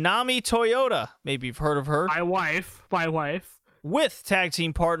 Manami Toyota. Maybe you've heard of her. My wife. With tag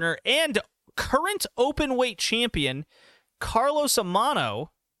team partner and current openweight champion Carlos Amano,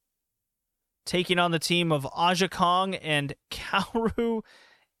 taking on the team of Aja Kong and Kaoru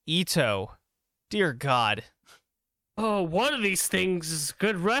Ito. Dear God. Oh, one of these things is a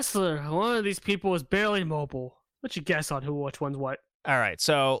good wrestler. One of these people is barely mobile. What's your guess on which one's what? All right,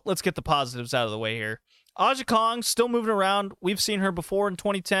 so let's get the positives out of the way here. Aja Kong, still moving around. We've seen her before in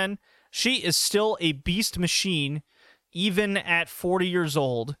 2010. She is still a beast machine, even at 40 years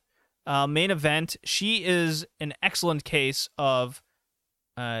old. Main event, she is an excellent case of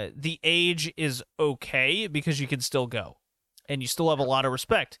the age is okay because you can still go. And you still have a lot of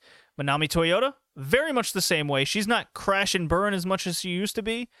respect. Manami Toyota, very much the same way. She's not crash and burn as much as she used to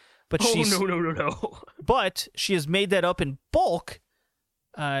be. But No. But she has made that up in bulk.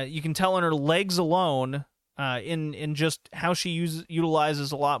 You can tell in her legs alone, in just how she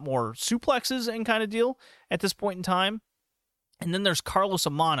utilizes a lot more suplexes and kind of deal at this point in time. And then there's Carlos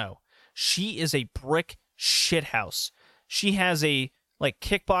Amano. She is a brick shithouse. She has a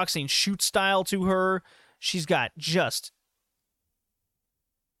kickboxing shoot style to her. She's got just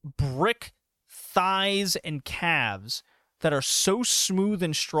brick thighs and calves that are so smooth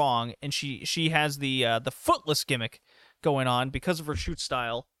and strong, and she has the footless gimmick going on because of her shoot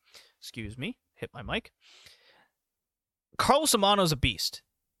style. Excuse me, hit my mic. Carlos Amano's a beast.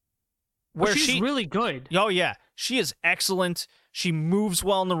 where she's really good. Oh yeah, she is excellent. She moves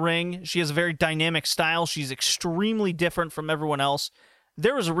well in the ring. She has a very dynamic style. She's extremely different from everyone else.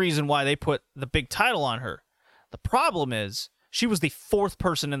 There is a reason why they put the big title on her. The problem is she was the fourth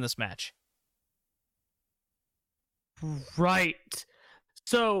person in this match. Right.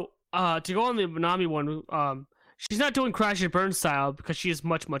 So, to go on the Manami one, she's not doing Crash and Burn style because she is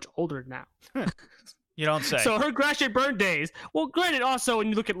much, much older now. You don't say. So her Crash and Burn days, well, granted, also when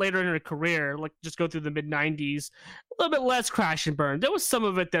you look at later in her career, like just go through the mid-90s, a little bit less Crash and Burn. There was some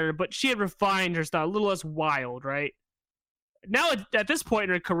of it there, but she had refined her style, a little less wild, right? Now, at this point in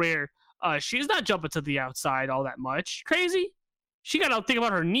her career, she's not jumping to the outside all that much. Crazy? She got to think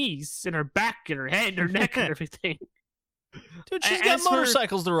about her knees and her back and her head and her neck and everything. Dude, she's got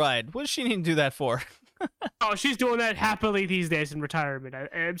motorcycles to ride. What does she need to do that for? Oh, she's doing that happily these days in retirement.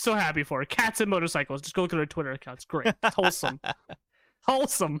 I'm so happy for her. Cats and motorcycles. Just go look at her Twitter account. It's great. It's wholesome.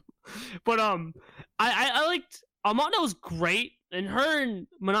 Wholesome. But I liked Amanda was great, and her and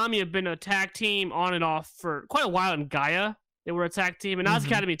Manami have been a tag team on and off for quite a while in Gaia. They were a tag team, and Oz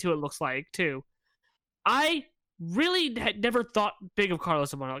Academy too, it looks like, too. I really had never thought big of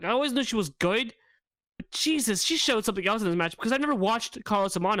Carlos Amano. Like, I always knew she was good, but Jesus, she showed something else in this match because I never watched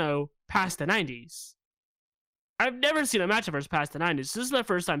Carlos Amano past the 90s. I've never seen a match of hers past the 90s. This is my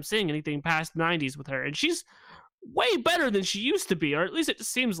first time seeing anything past the 90s with her, and she's way better than she used to be, or at least it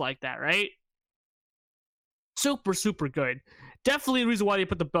seems like that, right? Super, super good. Definitely the reason why they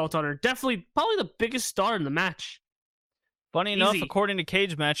put the belt on her. Definitely, probably the biggest star in the match. Funny enough, according to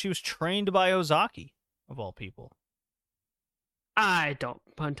Cage Match, she was trained by Ozaki, of all people. I don't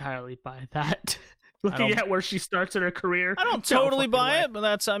entirely buy that. Looking at where she starts in her career. I don't totally buy it, but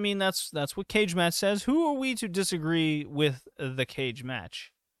that's what Cage Match says. Who are we to disagree with the Cage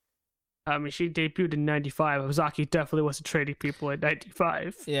Match? I mean, she debuted in 95. Ozaki definitely wasn't trading people in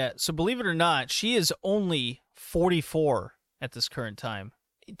 95. Yeah, so believe it or not, she is only 44 at this current time,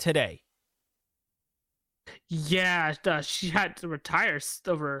 today. Yeah, she had to retire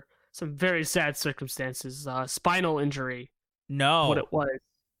over some very sad circumstances. Spinal injury. No. What it was.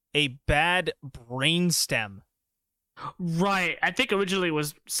 A bad brainstem. Right. I think originally it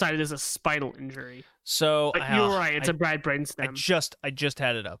was cited as a spinal injury. So but you're right. It's a bad brainstem. I just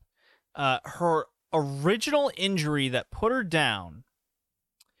had it up. Her original injury that put her down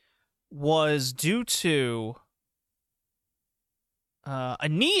was due to a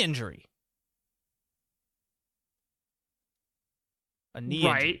knee injury.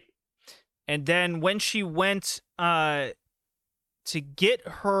 Injury. And then when she went to get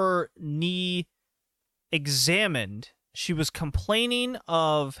her knee examined, she was complaining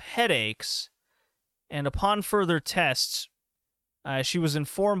of headaches, and upon further tests, she was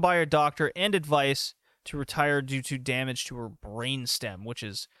informed by her doctor and advice to retire due to damage to her brainstem, which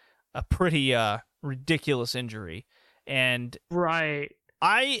is a pretty ridiculous injury. And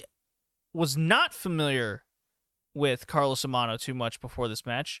I was not familiar with Carlos Amano too much before this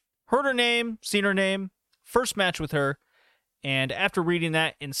match. Heard her name, seen her name, first match with her, and after reading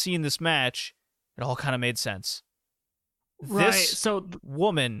that and seeing this match, it all kind of made sense. This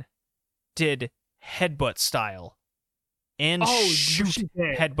woman did headbutt style. And shoot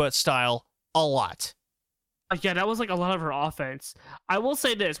headbutt style a lot. Yeah, that was like a lot of her offense. I will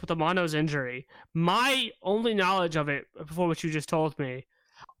say this, with Amano's injury, my only knowledge of it, before what you just told me,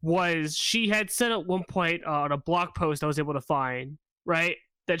 was she had said at one point on a blog post I was able to find, right,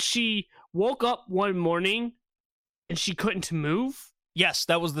 that she woke up one morning and she couldn't move. Yes,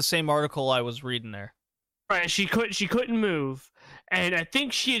 that was the same article I was reading there. Right, she couldn't move, and I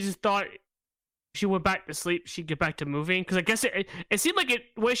think she just thought she went back to sleep, she'd get back to moving, because I guess it seemed like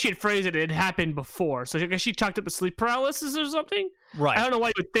the way she had phrased it, it had happened before, so I guess she chalked up to sleep paralysis or something. Right. I don't know why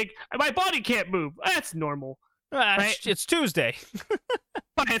you would think my body can't move. That's normal. Right? It's Tuesday.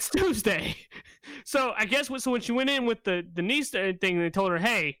 But it's Tuesday. So I guess when she went in with the knee thing, they told her,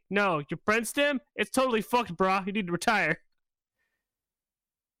 hey, no, your brainstem, it's totally fucked, brah. You need to retire.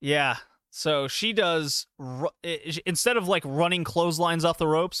 Yeah. So she does, instead of like running clotheslines off the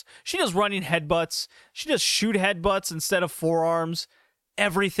ropes, she does running headbutts. She does shoot headbutts instead of forearms.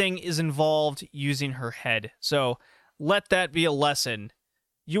 Everything is involved using her head. So let that be a lesson.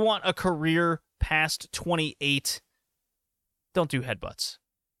 You want a career past 28, don't do headbutts.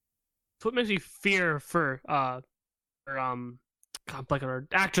 That's what makes me fear for I'm blanking on her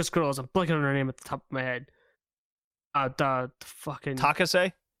actress girls. I'm blanking on her name at the top of my head. The fucking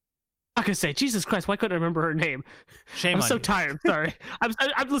Takase? I could say, Jesus Christ, why couldn't I remember her name? Shame I'm on so you. tired. Sorry.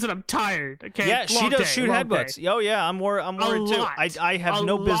 Listen, I'm tired. Okay. Yeah, she does shoot headbutts. Oh yeah, I'm worried too. I have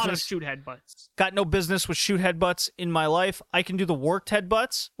no lot business. of shoot headbutts. Got no business with shoot headbutts in my life. I can do the worked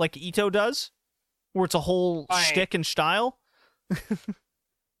headbutts like Ito does, where it's a whole Right. shtick and style.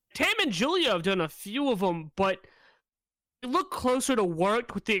 Tam and Julia have done a few of them, but they look closer to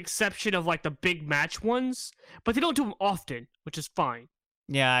worked with the exception of like the big match ones. But they don't do them often, which is fine.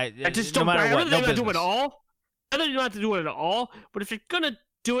 Yeah, I just no don't. matter I what, don't no think do it business. all. I don't have to do it at all. But if you're gonna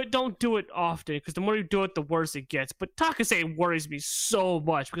do it, don't do it often, because the more you do it, the worse it gets. But Takase worries me so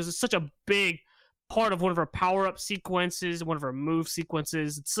much because it's such a big part of one of her power-up sequences, one of her move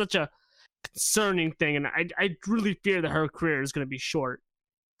sequences. It's such a concerning thing, and I really fear that her career is going to be short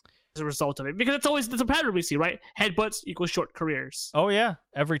as a result of it, because it's a pattern we see, right? Headbutts equals short careers. Oh yeah,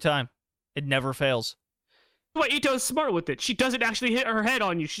 every time. It never fails. That's why Ito's smart with it. She doesn't actually hit her head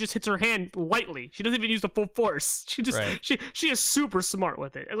on you. She just hits her hand lightly. She doesn't even use the full force. She just Right. she is super smart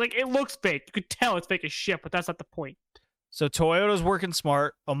with it. Like, it looks fake. You could tell it's fake as shit, but that's not the point. So Toyota's working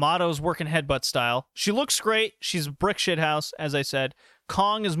smart. Amato's working headbutt style. She looks great. She's a brick shit house, as I said.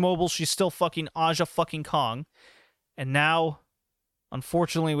 Kong is mobile. She's still fucking Aja fucking Kong. And now,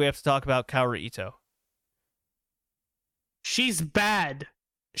 unfortunately, we have to talk about Kaoru Ito. She's bad.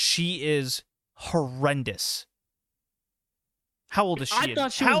 She is horrendous. How old is she?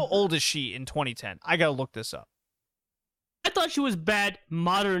 How old is she in 2010? I gotta look this up. I thought she was bad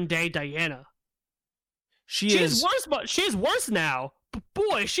modern day Diana. She is worse, but she's worse now. But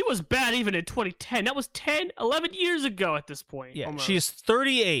boy, she was bad even in 2010. That was 10, 11 years ago at this point. Yeah, almost. she is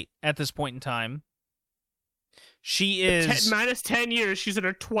 38 at this point in time. She is minus 10 years. She's in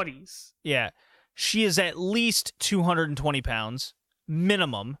her 20s. Yeah, she is at least 220 pounds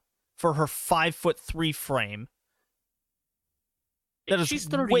minimum for her 5'3" frame. That is She's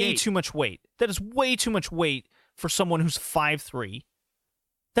way 38. too much weight. That is way too much weight for someone who's 5'3".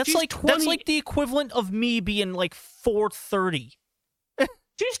 That's She's like 20 that's like the equivalent of me being like 430.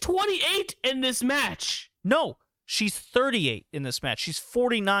 She's 28 in this match. No, she's 38 in this match. She's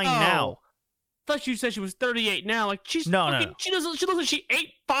 49 now. I thought you said she was 38 now. Like, she's No. She looks like she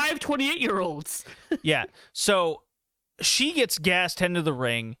ate 5 28-year-olds. Yeah. So she gets gassed into the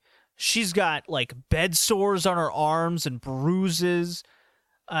ring. She's got like bed sores on her arms and bruises.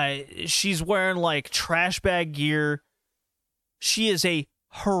 She's wearing like trash bag gear. She is a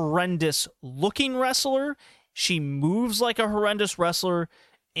horrendous looking wrestler. She moves like a horrendous wrestler,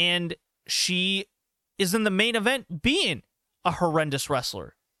 and she is in the main event being a horrendous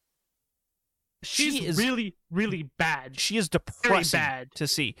wrestler. She's really, really bad. She is depressing bad. to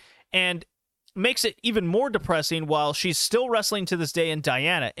see, and makes it even more depressing while she's still wrestling to this day in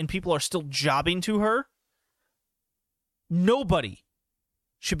Diana, and people are still jobbing to her. Nobody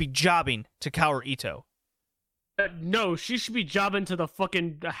should be jobbing to Kaoru Ito. No, she should be jobbing to the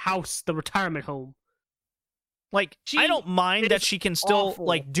fucking house, the retirement home. Like, She I don't mind that is she can still awful.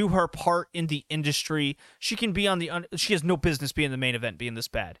 like do her part in the industry. She can be on the. She has no business being the main event, being this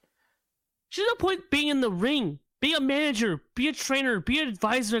bad. She's no point being in the ring. Be a manager, be a trainer, be an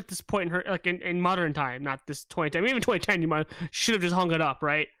advisor at this point in her, like in modern time, not this 2010. Even 2010, you should have just hung it up,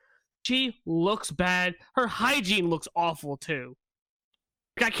 right? She looks bad. Her hygiene looks awful too.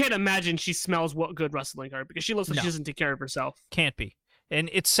 Like, I can't imagine she smells what good wrestling her, because she looks like No. she doesn't take care of herself. Can't be. And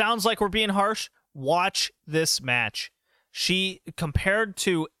it sounds like we're being harsh. Watch this match. She, compared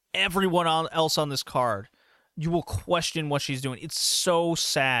to everyone else on this card, you will question what she's doing. It's so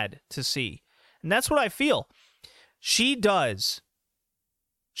sad to see. And that's what I feel. She still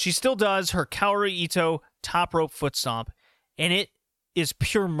does her Kaoru Ito top rope foot stomp, and it is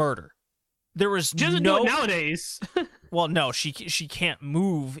pure murder. There is She doesn't do it nowadays. Well, no, she can't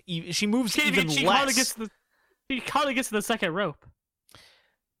move. She moves even she less. kind of gets to the second rope.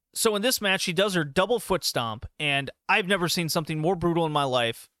 So in this match, she does her double foot stomp, and I've never seen something more brutal in my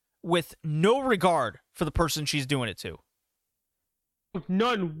life, with no regard for the person she's doing it to.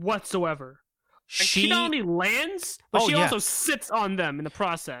 None whatsoever. Like, she not only lands, but she also sits on them in the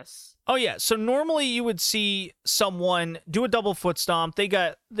process. Oh yeah. So normally you would see someone do a double foot stomp. They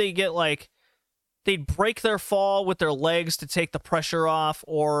get like, they'd break their fall with their legs to take the pressure off,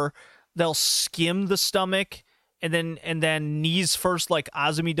 or they'll skim the stomach and then knees first, like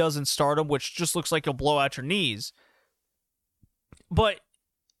Azumi does in Stardom, which just looks like you'll blow out your knees. But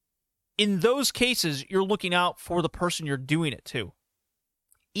in those cases, you're looking out for the person you're doing it to.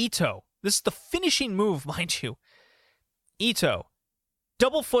 Ito, this is the finishing move, mind you. Ito,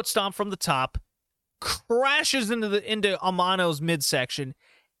 double foot stomp from the top, crashes into Amano's midsection,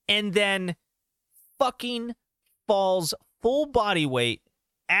 and then fucking falls full body weight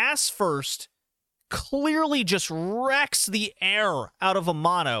ass first, clearly just wrecks the air out of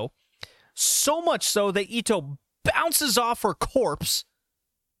Amano, so much so that Ito bounces off her corpse,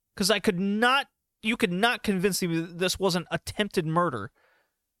 because you could not convince me that this wasn't attempted murder.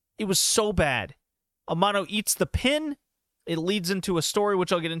 It was so bad. Amano eats the pin. It leads into a story,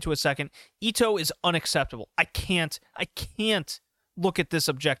 which I'll get into in a second. Ito is unacceptable. I can't look at this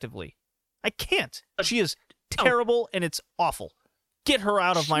objectively. I can't. She is terrible, and it's awful. Get her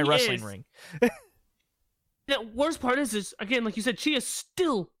out of my wrestling ring. The worst part is, again, like you said, she is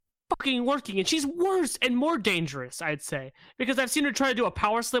still fucking working, and she's worse and more dangerous, I'd say, because I've seen her try to do a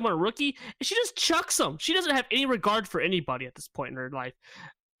power slam on a rookie, and she just chucks him. She doesn't have any regard for anybody at this point in her life.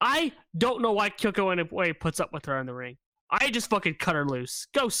 I don't know why Kyoko Inoue puts up with her in the ring. I just fucking cut her loose.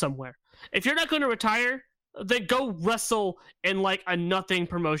 Go somewhere. If you're not going to retire, then go wrestle in like a nothing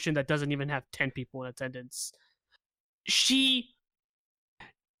promotion that doesn't even have 10 people in attendance. She's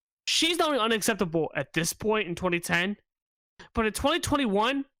not only unacceptable at this point in 2010, but in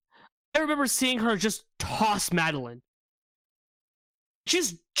 2021, I remember seeing her just toss Madeline. She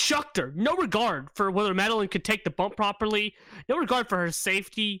just chucked her. No regard for whether Madeline could take the bump properly. No regard for her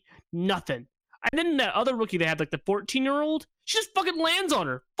safety. Nothing. And then that other rookie they had, like the 14-year-old, she just fucking lands on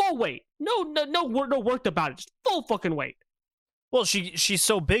her. Full weight. No worked about it. Just full fucking weight. Well, she's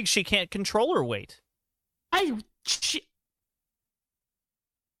so big she can't control her weight. I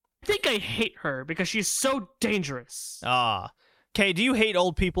think I hate her because she's so dangerous. Okay, do you hate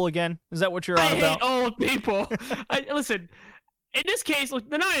old people again? Is that what you're on about? I hate old people. Listen, in this case, look,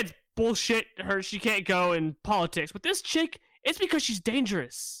 Nanaya's bullshit. She can't go in politics. But this chick, it's because she's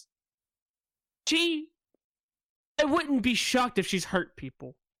dangerous. I wouldn't be shocked if she's hurt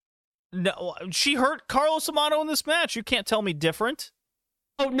people. No, she hurt Carlos Amano in this match. You can't tell me different.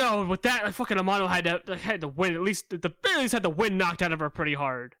 Oh no, with that, fucking Amano had to win. At least the very least had the win knocked out of her pretty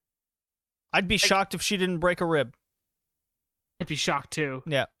hard. I'd be shocked if she didn't break a rib. I'd be shocked too.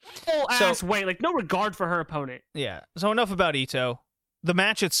 Yeah. Full ass weight, like no regard for her opponent. Yeah. So enough about Ito. The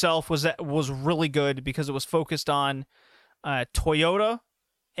match itself was really good because it was focused on Toyota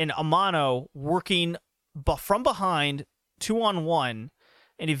and Amano working from behind 2-on-1,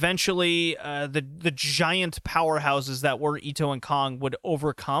 and eventually the giant powerhouses that were Ito and Kong would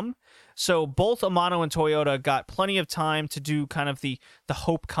overcome. So both Amano and Toyota got plenty of time to do kind of the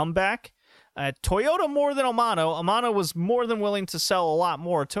hope comeback. Toyota more than Amano. Amano was more than willing to sell a lot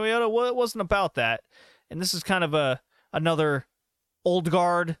more. Toyota wasn't about that. And this is kind of another old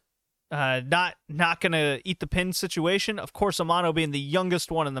guard, not gonna eat the pin situation. Of course, Amano being the youngest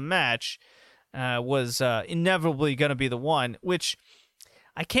one in the match was inevitably gonna be the one, which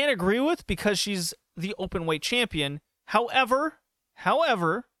I can't agree with because she's the open weight champion. However,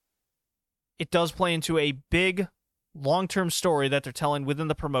 it does play into a big long-term story that they're telling within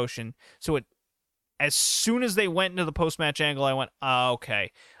the promotion. So as soon as they went into the post-match angle, I went,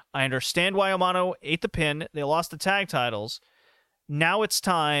 okay, I understand why Amano ate the pin. They lost the tag titles. Now it's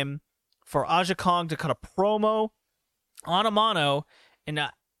time for Aja Kong to cut a promo on Amano, and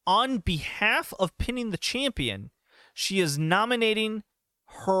on behalf of pinning the champion, she is nominating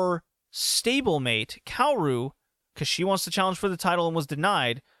her stablemate, Kaoru, because she wants to challenge for the title and was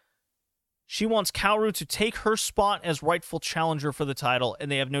denied. She wants Kaoru to take her spot as rightful challenger for the title, and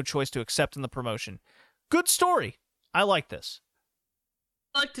they have no choice to accept in the promotion. Good story. I like this.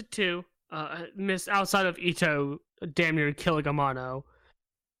 I liked it too. Miss outside of Ito damn near killing Amano.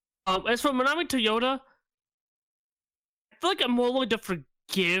 As for Manami Toyota, I feel like I'm more willing to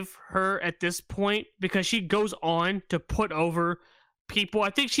forgive her at this point because she goes on to put over people.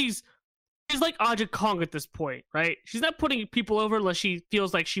 I think she's like Aja Kong at this point, right? She's not putting people over unless she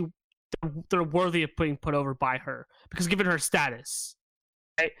feels like they're worthy of being put over by her, because given her status,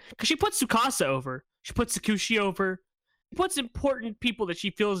 right? Because she puts Tsukasa over, she puts Sakushi over, she puts important people that she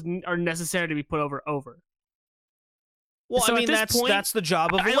feels are necessary to be put over. Well, so I mean, that's the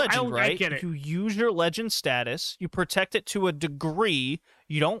job of a legend, right? I get it. You use your legend status, you protect it to a degree,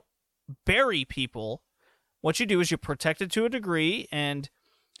 you don't bury people. What you do is you protect it to a degree, and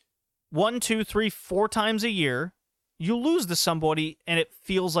 1, 2, 3, 4 times a year, you lose to somebody, and it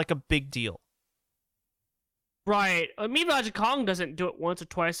feels like a big deal. Right. Maybe Aja Kong doesn't do it once or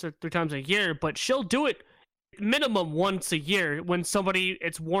twice or 3 times a year, but she'll do it minimum once a year when somebody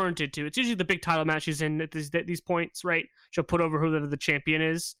it's warranted to. It's usually the big title match she's in at these points, right? She'll put over who the champion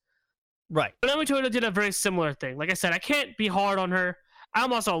is. Right. But Naomi Toyota did a very similar thing. Like I said, I can't be hard on her.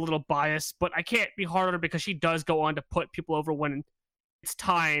 I'm also a little biased, but I can't be hard on her because she does go on to put people over when it's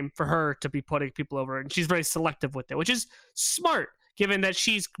time for her to be putting people over, and she's very selective with it, which is smart, given that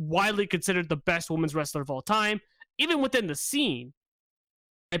she's widely considered the best women's wrestler of all time, even within the scene.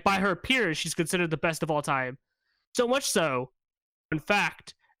 By her peers, she's considered the best of all time. So much so, in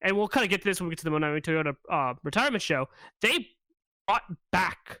fact, and we'll kind of get to this when we get to the Monaimi Toyota retirement show, they brought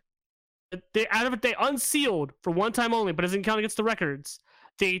back, they unsealed for one time only, but doesn't count against the records,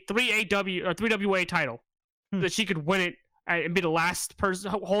 the 3WA title, that she could win it and be the last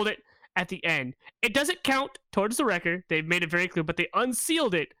person to hold it at the end. It doesn't count towards the record. They've made it very clear, but they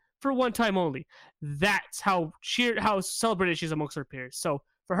unsealed it for one time only. That's how celebrated she is amongst her peers. So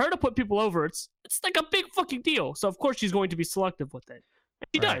for her to put people over, it's like a big fucking deal. So of course she's going to be selective with it. And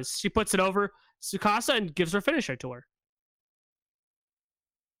she does. She puts it over Tsukasa and gives her finisher to her.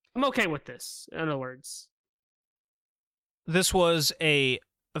 I'm okay with this, in other words. This was a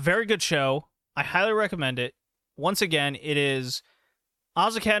very good show. I highly recommend it. Once again, it is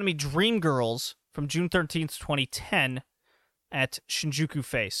Oz Academy Dream Girls from June 13th, 2010 at Shinjuku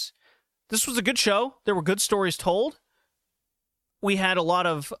Face. This was a good show. There were good stories told. We had a lot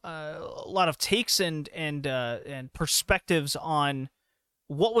of takes and perspectives on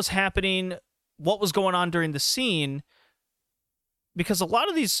what was happening, what was going on during the scene, because a lot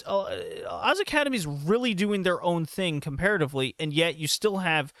of these Oz Academy's really doing their own thing comparatively, and yet you still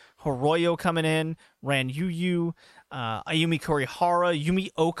have Hiroyo coming in, Ran Yu, Ayumi Kurihara, Yumi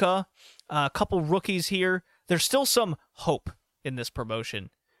Oka, a couple rookies here. There's still some hope in this promotion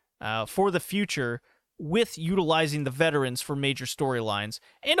for the future with utilizing the veterans for major storylines,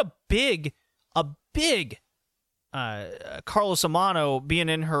 and a big Carlos Amano being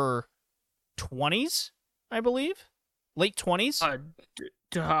in her 20s, I believe. Late 20s?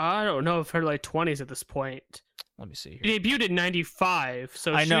 I don't know if her late 20s at this point. Let me see here. She debuted in 95,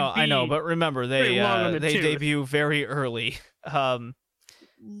 so I know, but remember, they debut very early.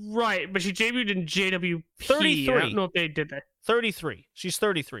 Right, but she debuted in JWP. 33. I don't know if they did that. 33. She's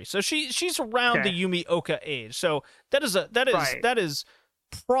 33. So she's around the Yumi Oka age. So that is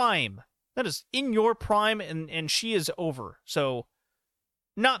prime. That is in your prime, and she is over. So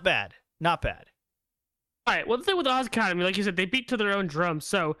not bad. Not bad. All right. Well, the thing with Oz Academy, like you said, they beat to their own drum.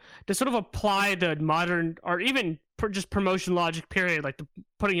 So to sort of apply the modern or even just promotion logic period, like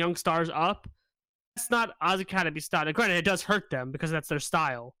putting young stars up, that's not Oz Academy style. Now, granted, it does hurt them because that's their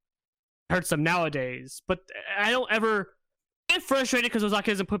style. It hurts them nowadays. But I don't ever get frustrated because Ozaki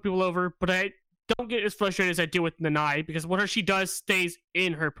doesn't put people over, but I don't get as frustrated as I do with Nanai because what she does stays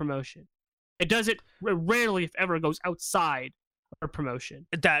in her promotion. It doesn't rarely, if ever, goes outside her promotion.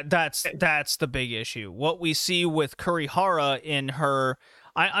 That's the big issue. What we see with Kurihara in her,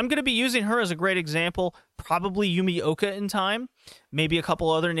 I'm going to be using her as a great example. Probably Yumi Oka in time, maybe a couple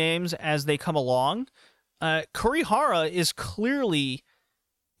other names as they come along. Kurihara is clearly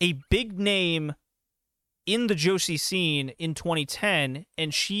a big name in the Joshi scene in 2010,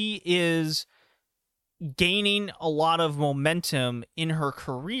 and she is gaining a lot of momentum in her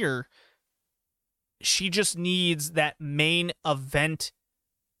career. She just needs that main event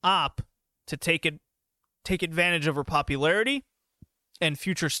op to take advantage of her popularity and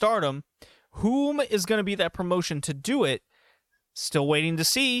future stardom. Whom is going to be that promotion to do it? Still waiting to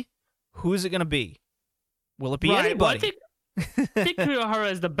see. Who is it going to be? Will it be anybody? Well, I think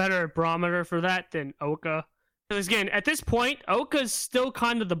Kurihara is the better barometer for that than Oka. Because again, at this point, Oka's still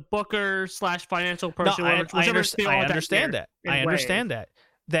kind of the booker / financial person. No, I understand that. I understand that.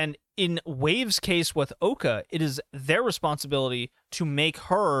 Then in Wave's case with Oka, it is their responsibility to make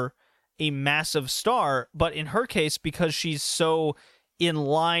her a massive star. But in her case, because she's so in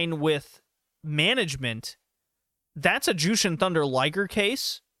line with management, that's a Jushin Thunder Liger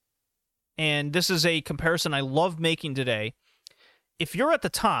case. And this is a comparison I love making today. If you're at the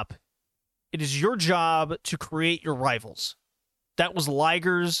top, it is your job to create your rivals. That was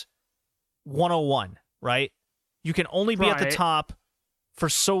Liger's 101, right? You can only be at the top for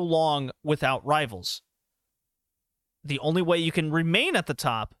so long without rivals. The only way you can remain at the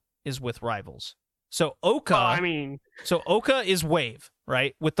top is with rivals. So Oka, Oka is Wave,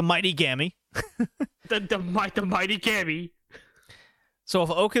 right? With the Mighty Gammy. the Mighty Gammy. So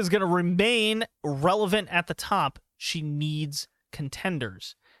if Oka is going to remain relevant at the top, she needs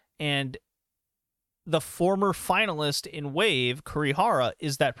contenders. And the former finalist in Wave, Kurihara,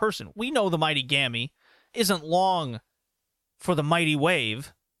 is that person. We know the Mighty Gammy isn't long for the Mighty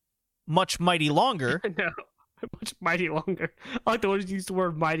Wave, much mighty longer. No, much mighty longer. I like the way you used the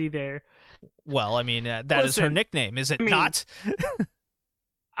word mighty there. Well, I mean, that is her nickname, is it not?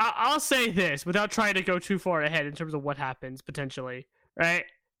 I'll say this without trying to go too far ahead in terms of what happens potentially, right?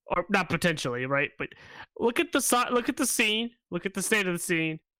 Or not potentially, right? But look at the scene. Look at the state of the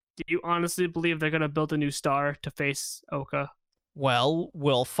scene. Do you honestly believe they're going to build a new star to face Oka? Well,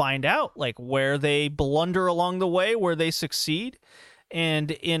 we'll find out, like, where they blunder along the way, where they succeed.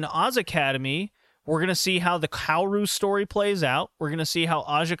 And in Oz Academy, we're going to see how the Kaoru story plays out. We're going to see how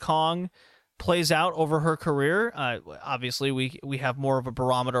Aja Kong plays out over her career. Obviously, we have more of a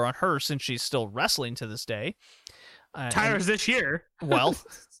barometer on her since she's still wrestling to this day. Tires this year. well,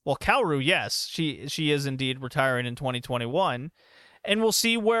 Kaoru, yes, she is indeed retiring in 2021, and we'll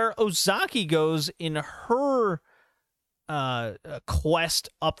see where Ozaki goes in her quest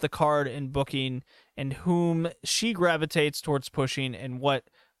up the card and booking, and whom she gravitates towards pushing, and what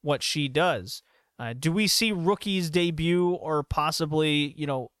she does. Do we see rookies debut, or possibly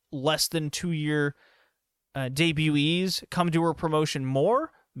less than 2-year debutees come to her promotion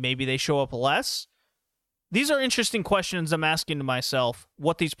more? Maybe they show up less. These are interesting questions I'm asking to myself,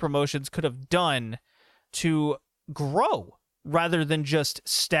 what these promotions could have done to grow rather than just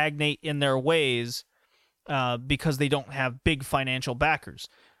stagnate in their ways because they don't have big financial backers.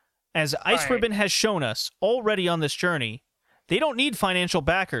 As Ice Ribbon has shown us already on this journey, they don't need financial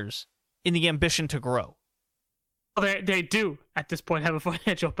backers in the ambition to grow. They do, at this point, have a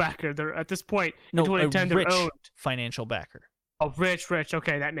financial backer. They're, at this point, no, in 2010, a rich they're owned. financial backer. Oh, rich.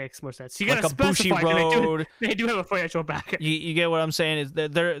 Okay, that makes more sense. You gotta like a specify. Bushiroad. They do have a financial backer. You get what I'm saying? Is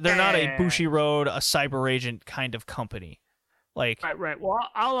they're not a Bushiroad, a cyber agent kind of company. Like Right. Well,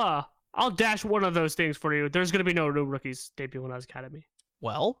 I'll dash one of those things for you. There's gonna be no new rookies debut in Oz Academy.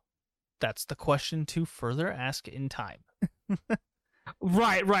 Well, that's the question to further ask in time.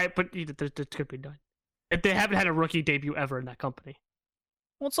 Right. But that could be done. If they haven't had a rookie debut ever in that company.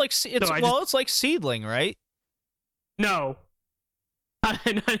 Well, it's like Seedling, right? No. Not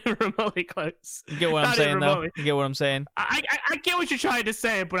even remotely close. You get what I'm saying, though? You get what I'm saying? I get what you're trying to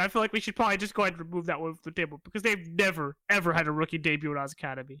say, but I feel like we should probably just go ahead and remove that one from the table because they've never, ever had a rookie debut at Oz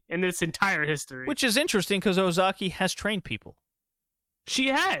Academy in this entire history. Which is interesting because Ozaki has trained people. She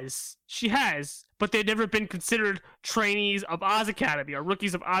has, but they've never been considered trainees of Oz Academy or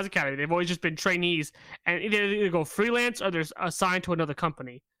rookies of Oz Academy. They've always just been trainees and either go freelance or they're assigned to another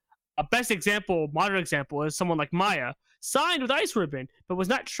company. A modern example, is someone like Maya, signed with Ice Ribbon, but was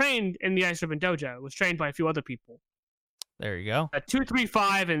not trained in the Ice Ribbon dojo. It was trained by a few other people. There you go.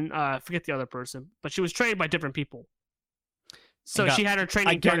 235 and forget the other person, but she was trained by different people. So she had her training.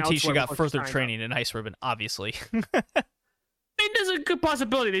 I guarantee she got further training in Ice Ribbon, obviously. There's a good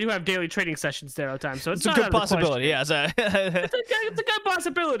possibility they do have daily training sessions there all the time, so it's a good possibility. Yeah, it's a good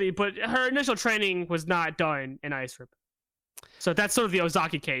possibility, but her initial training was not done in Ice Ribbon. So that's sort of the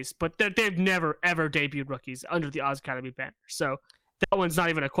Ozaki case, but they've never, ever debuted rookies under the Oz Academy banner. So that one's not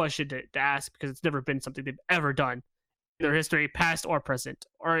even a question to ask because it's never been something they've ever done in their history, past or present,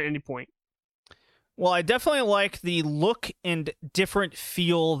 or at any point. Well, I definitely like the look and different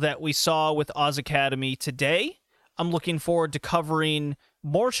feel that we saw with Oz Academy today. I'm looking forward to covering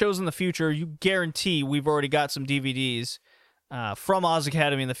more shows in the future. You guarantee we've already got some DVDs from Oz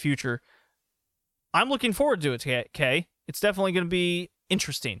Academy in the future. I'm looking forward to it, Kay. It's definitely going to be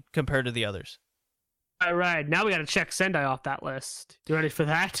interesting compared to the others. All right, now we got to check Sendai off that list. You ready for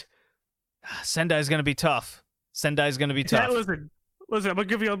that? Sendai's going to be tough. Listen, I'm going to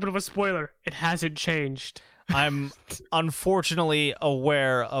give you a bit of a spoiler. It hasn't changed. I'm unfortunately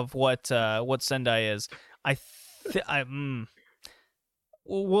aware of what Sendai is.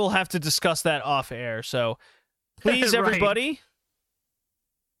 We'll have to discuss that off air. So please, everybody,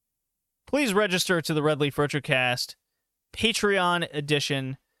 please register to the Red Leaf Retrocast Patreon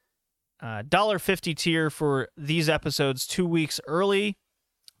edition, $1.50 tier for these episodes 2 weeks early.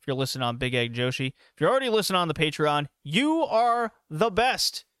 If you're listening on Big Egg Joshi, if you're already listening on the Patreon, you are the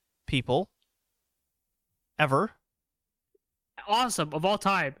best people ever. Awesome, of all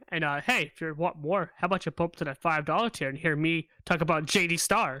time. And hey, if you want more, how about you bump to that $5 tier and hear me talk about JD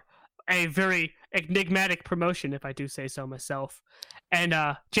Star, a very enigmatic promotion, if I do say so myself. And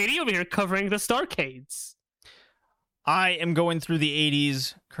JD over here covering the Starcades. I am going through the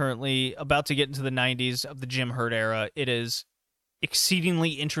 80s currently, about to get into the 90s of the Jim Herd era. It is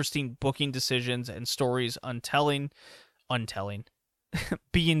exceedingly interesting booking decisions and stories untelling.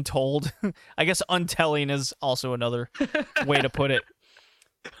 Being told. I guess untelling is also another way to put it.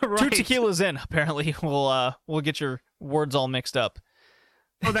 Right. 2 tequilas in, apparently. We'll get your words all mixed up.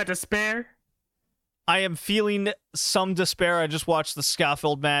 Oh, that despair? I am feeling some despair. I just watched the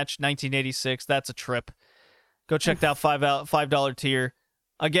Scaffold match, 1986. That's a trip. Go check that $5 tier.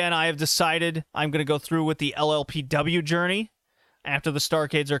 Again, I have decided I'm going to go through with the LLPW journey after the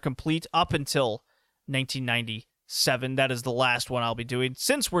Starcades are complete up until 1997. That is the last one I'll be doing,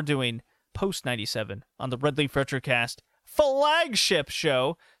 since we're doing post-97 on the Red Leaf Retrocast flagship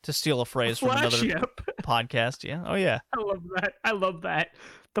show, to steal a phrase from another podcast. Yeah. Oh, yeah. I love that.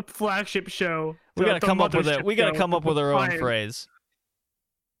 The flagship show. We got to come up with it. We got to come up with our own phrase.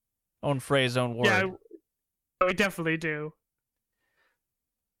 Own phrase, own word. Yeah, we definitely do.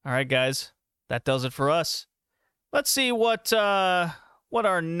 All right, guys, that does it for us. Let's see what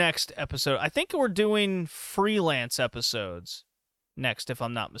our next episode. I think we're doing freelance episodes next, if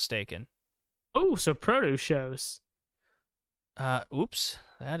I'm not mistaken. Oh, so produce shows. Oops,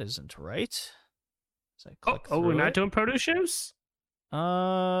 that isn't right. So I click Oh, we're through not it. doing produce shows?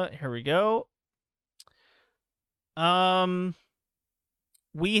 Here we go.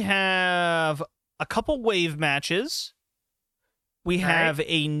 We have a couple wave matches. We have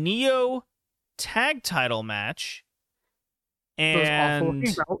a Neo tag title match. Those awful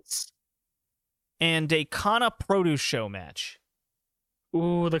And belts. and a Kana Produce Show match.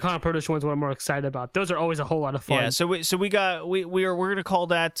 Ooh, the Kana Produce one's what I'm more excited about. Those are always a whole lot of fun. Yeah, so we're gonna call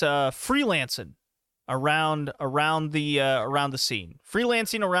that freelancing around the scene.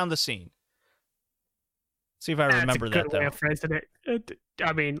 Freelancing around the scene. See if I remember That's a that good way though. of phrasing it.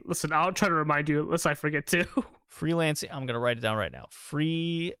 I mean, listen, I'll try to remind you unless I forget to. Freelancing. I'm gonna write it down right now.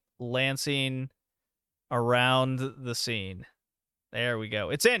 Freelancing around the scene. There we go.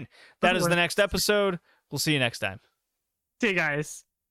 It's in. That is the next episode. We'll see you next time. See you guys.